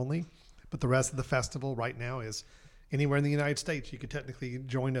viewing only, but the rest of the festival right now is anywhere in the United States. You could technically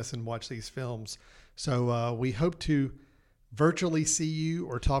join us and watch these films. So we hope to virtually see you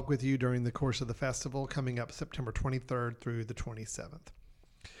or talk with you during the course of the festival coming up September 23rd through the 27th.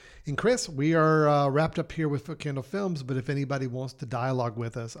 And Chris, we are wrapped up here with Footcandle Films, but if anybody wants to dialogue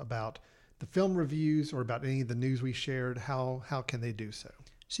with us about the film reviews or about any of the news we shared, how can they do so?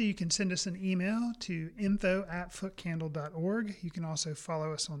 So you can send us an email to info@footcandle.org. You can also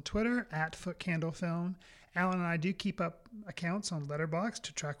follow us on Twitter @footcandlefilm. Alan and I do keep up accounts on Letterboxd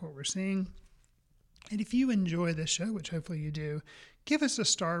to track what we're seeing. And if you enjoy this show, which hopefully you do, give us a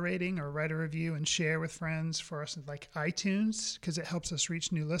star rating or write a review and share with friends for us like iTunes, because it helps us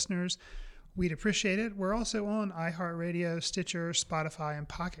reach new listeners. We'd appreciate it. We're also on iHeartRadio, Stitcher, Spotify, and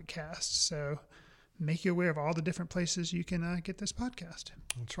Pocket Casts. So make you aware of all the different places you can get this podcast.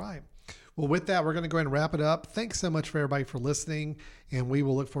 That's right. Well, with that, we're going to go ahead and wrap it up. Thanks so much for everybody for listening, and we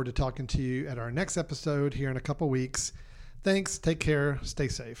will look forward to talking to you at our next episode here in a couple weeks. Thanks. Take care. Stay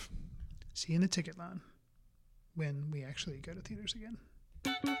safe. See you in the ticket line when we actually go to theaters again.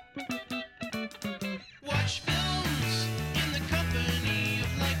 Watch films in the company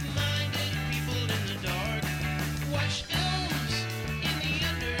of like-minded people in the dark. Watch films in the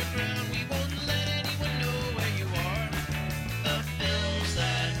underground. We won't let anyone know where you are. The films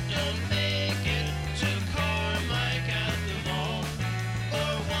that don't make it to Carmike at the mall,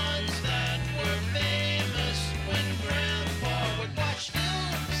 or ones that were famous when Grandpa would watch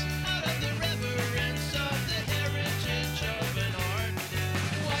films out of the reverence of the heritage of an art.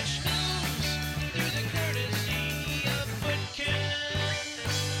 Watch films through the courtesy of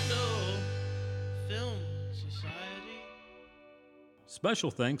Footcandle Film Society.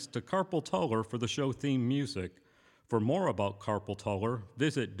 Special thanks to Carpal Tuller for the show theme music. For more about Carpal Tuller,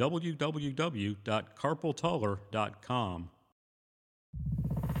 visit www.carpaltuller.com.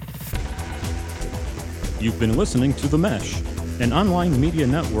 You've been listening to The Mesh, an online media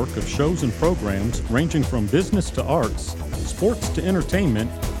network of shows and programs ranging from business to arts, sports to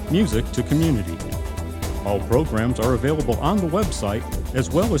entertainment, music to community. All programs are available on the website as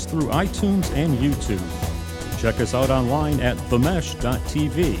well as through iTunes and YouTube. Check us out online at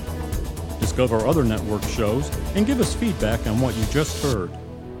themesh.tv. Discover other network shows and give us feedback on what you just heard.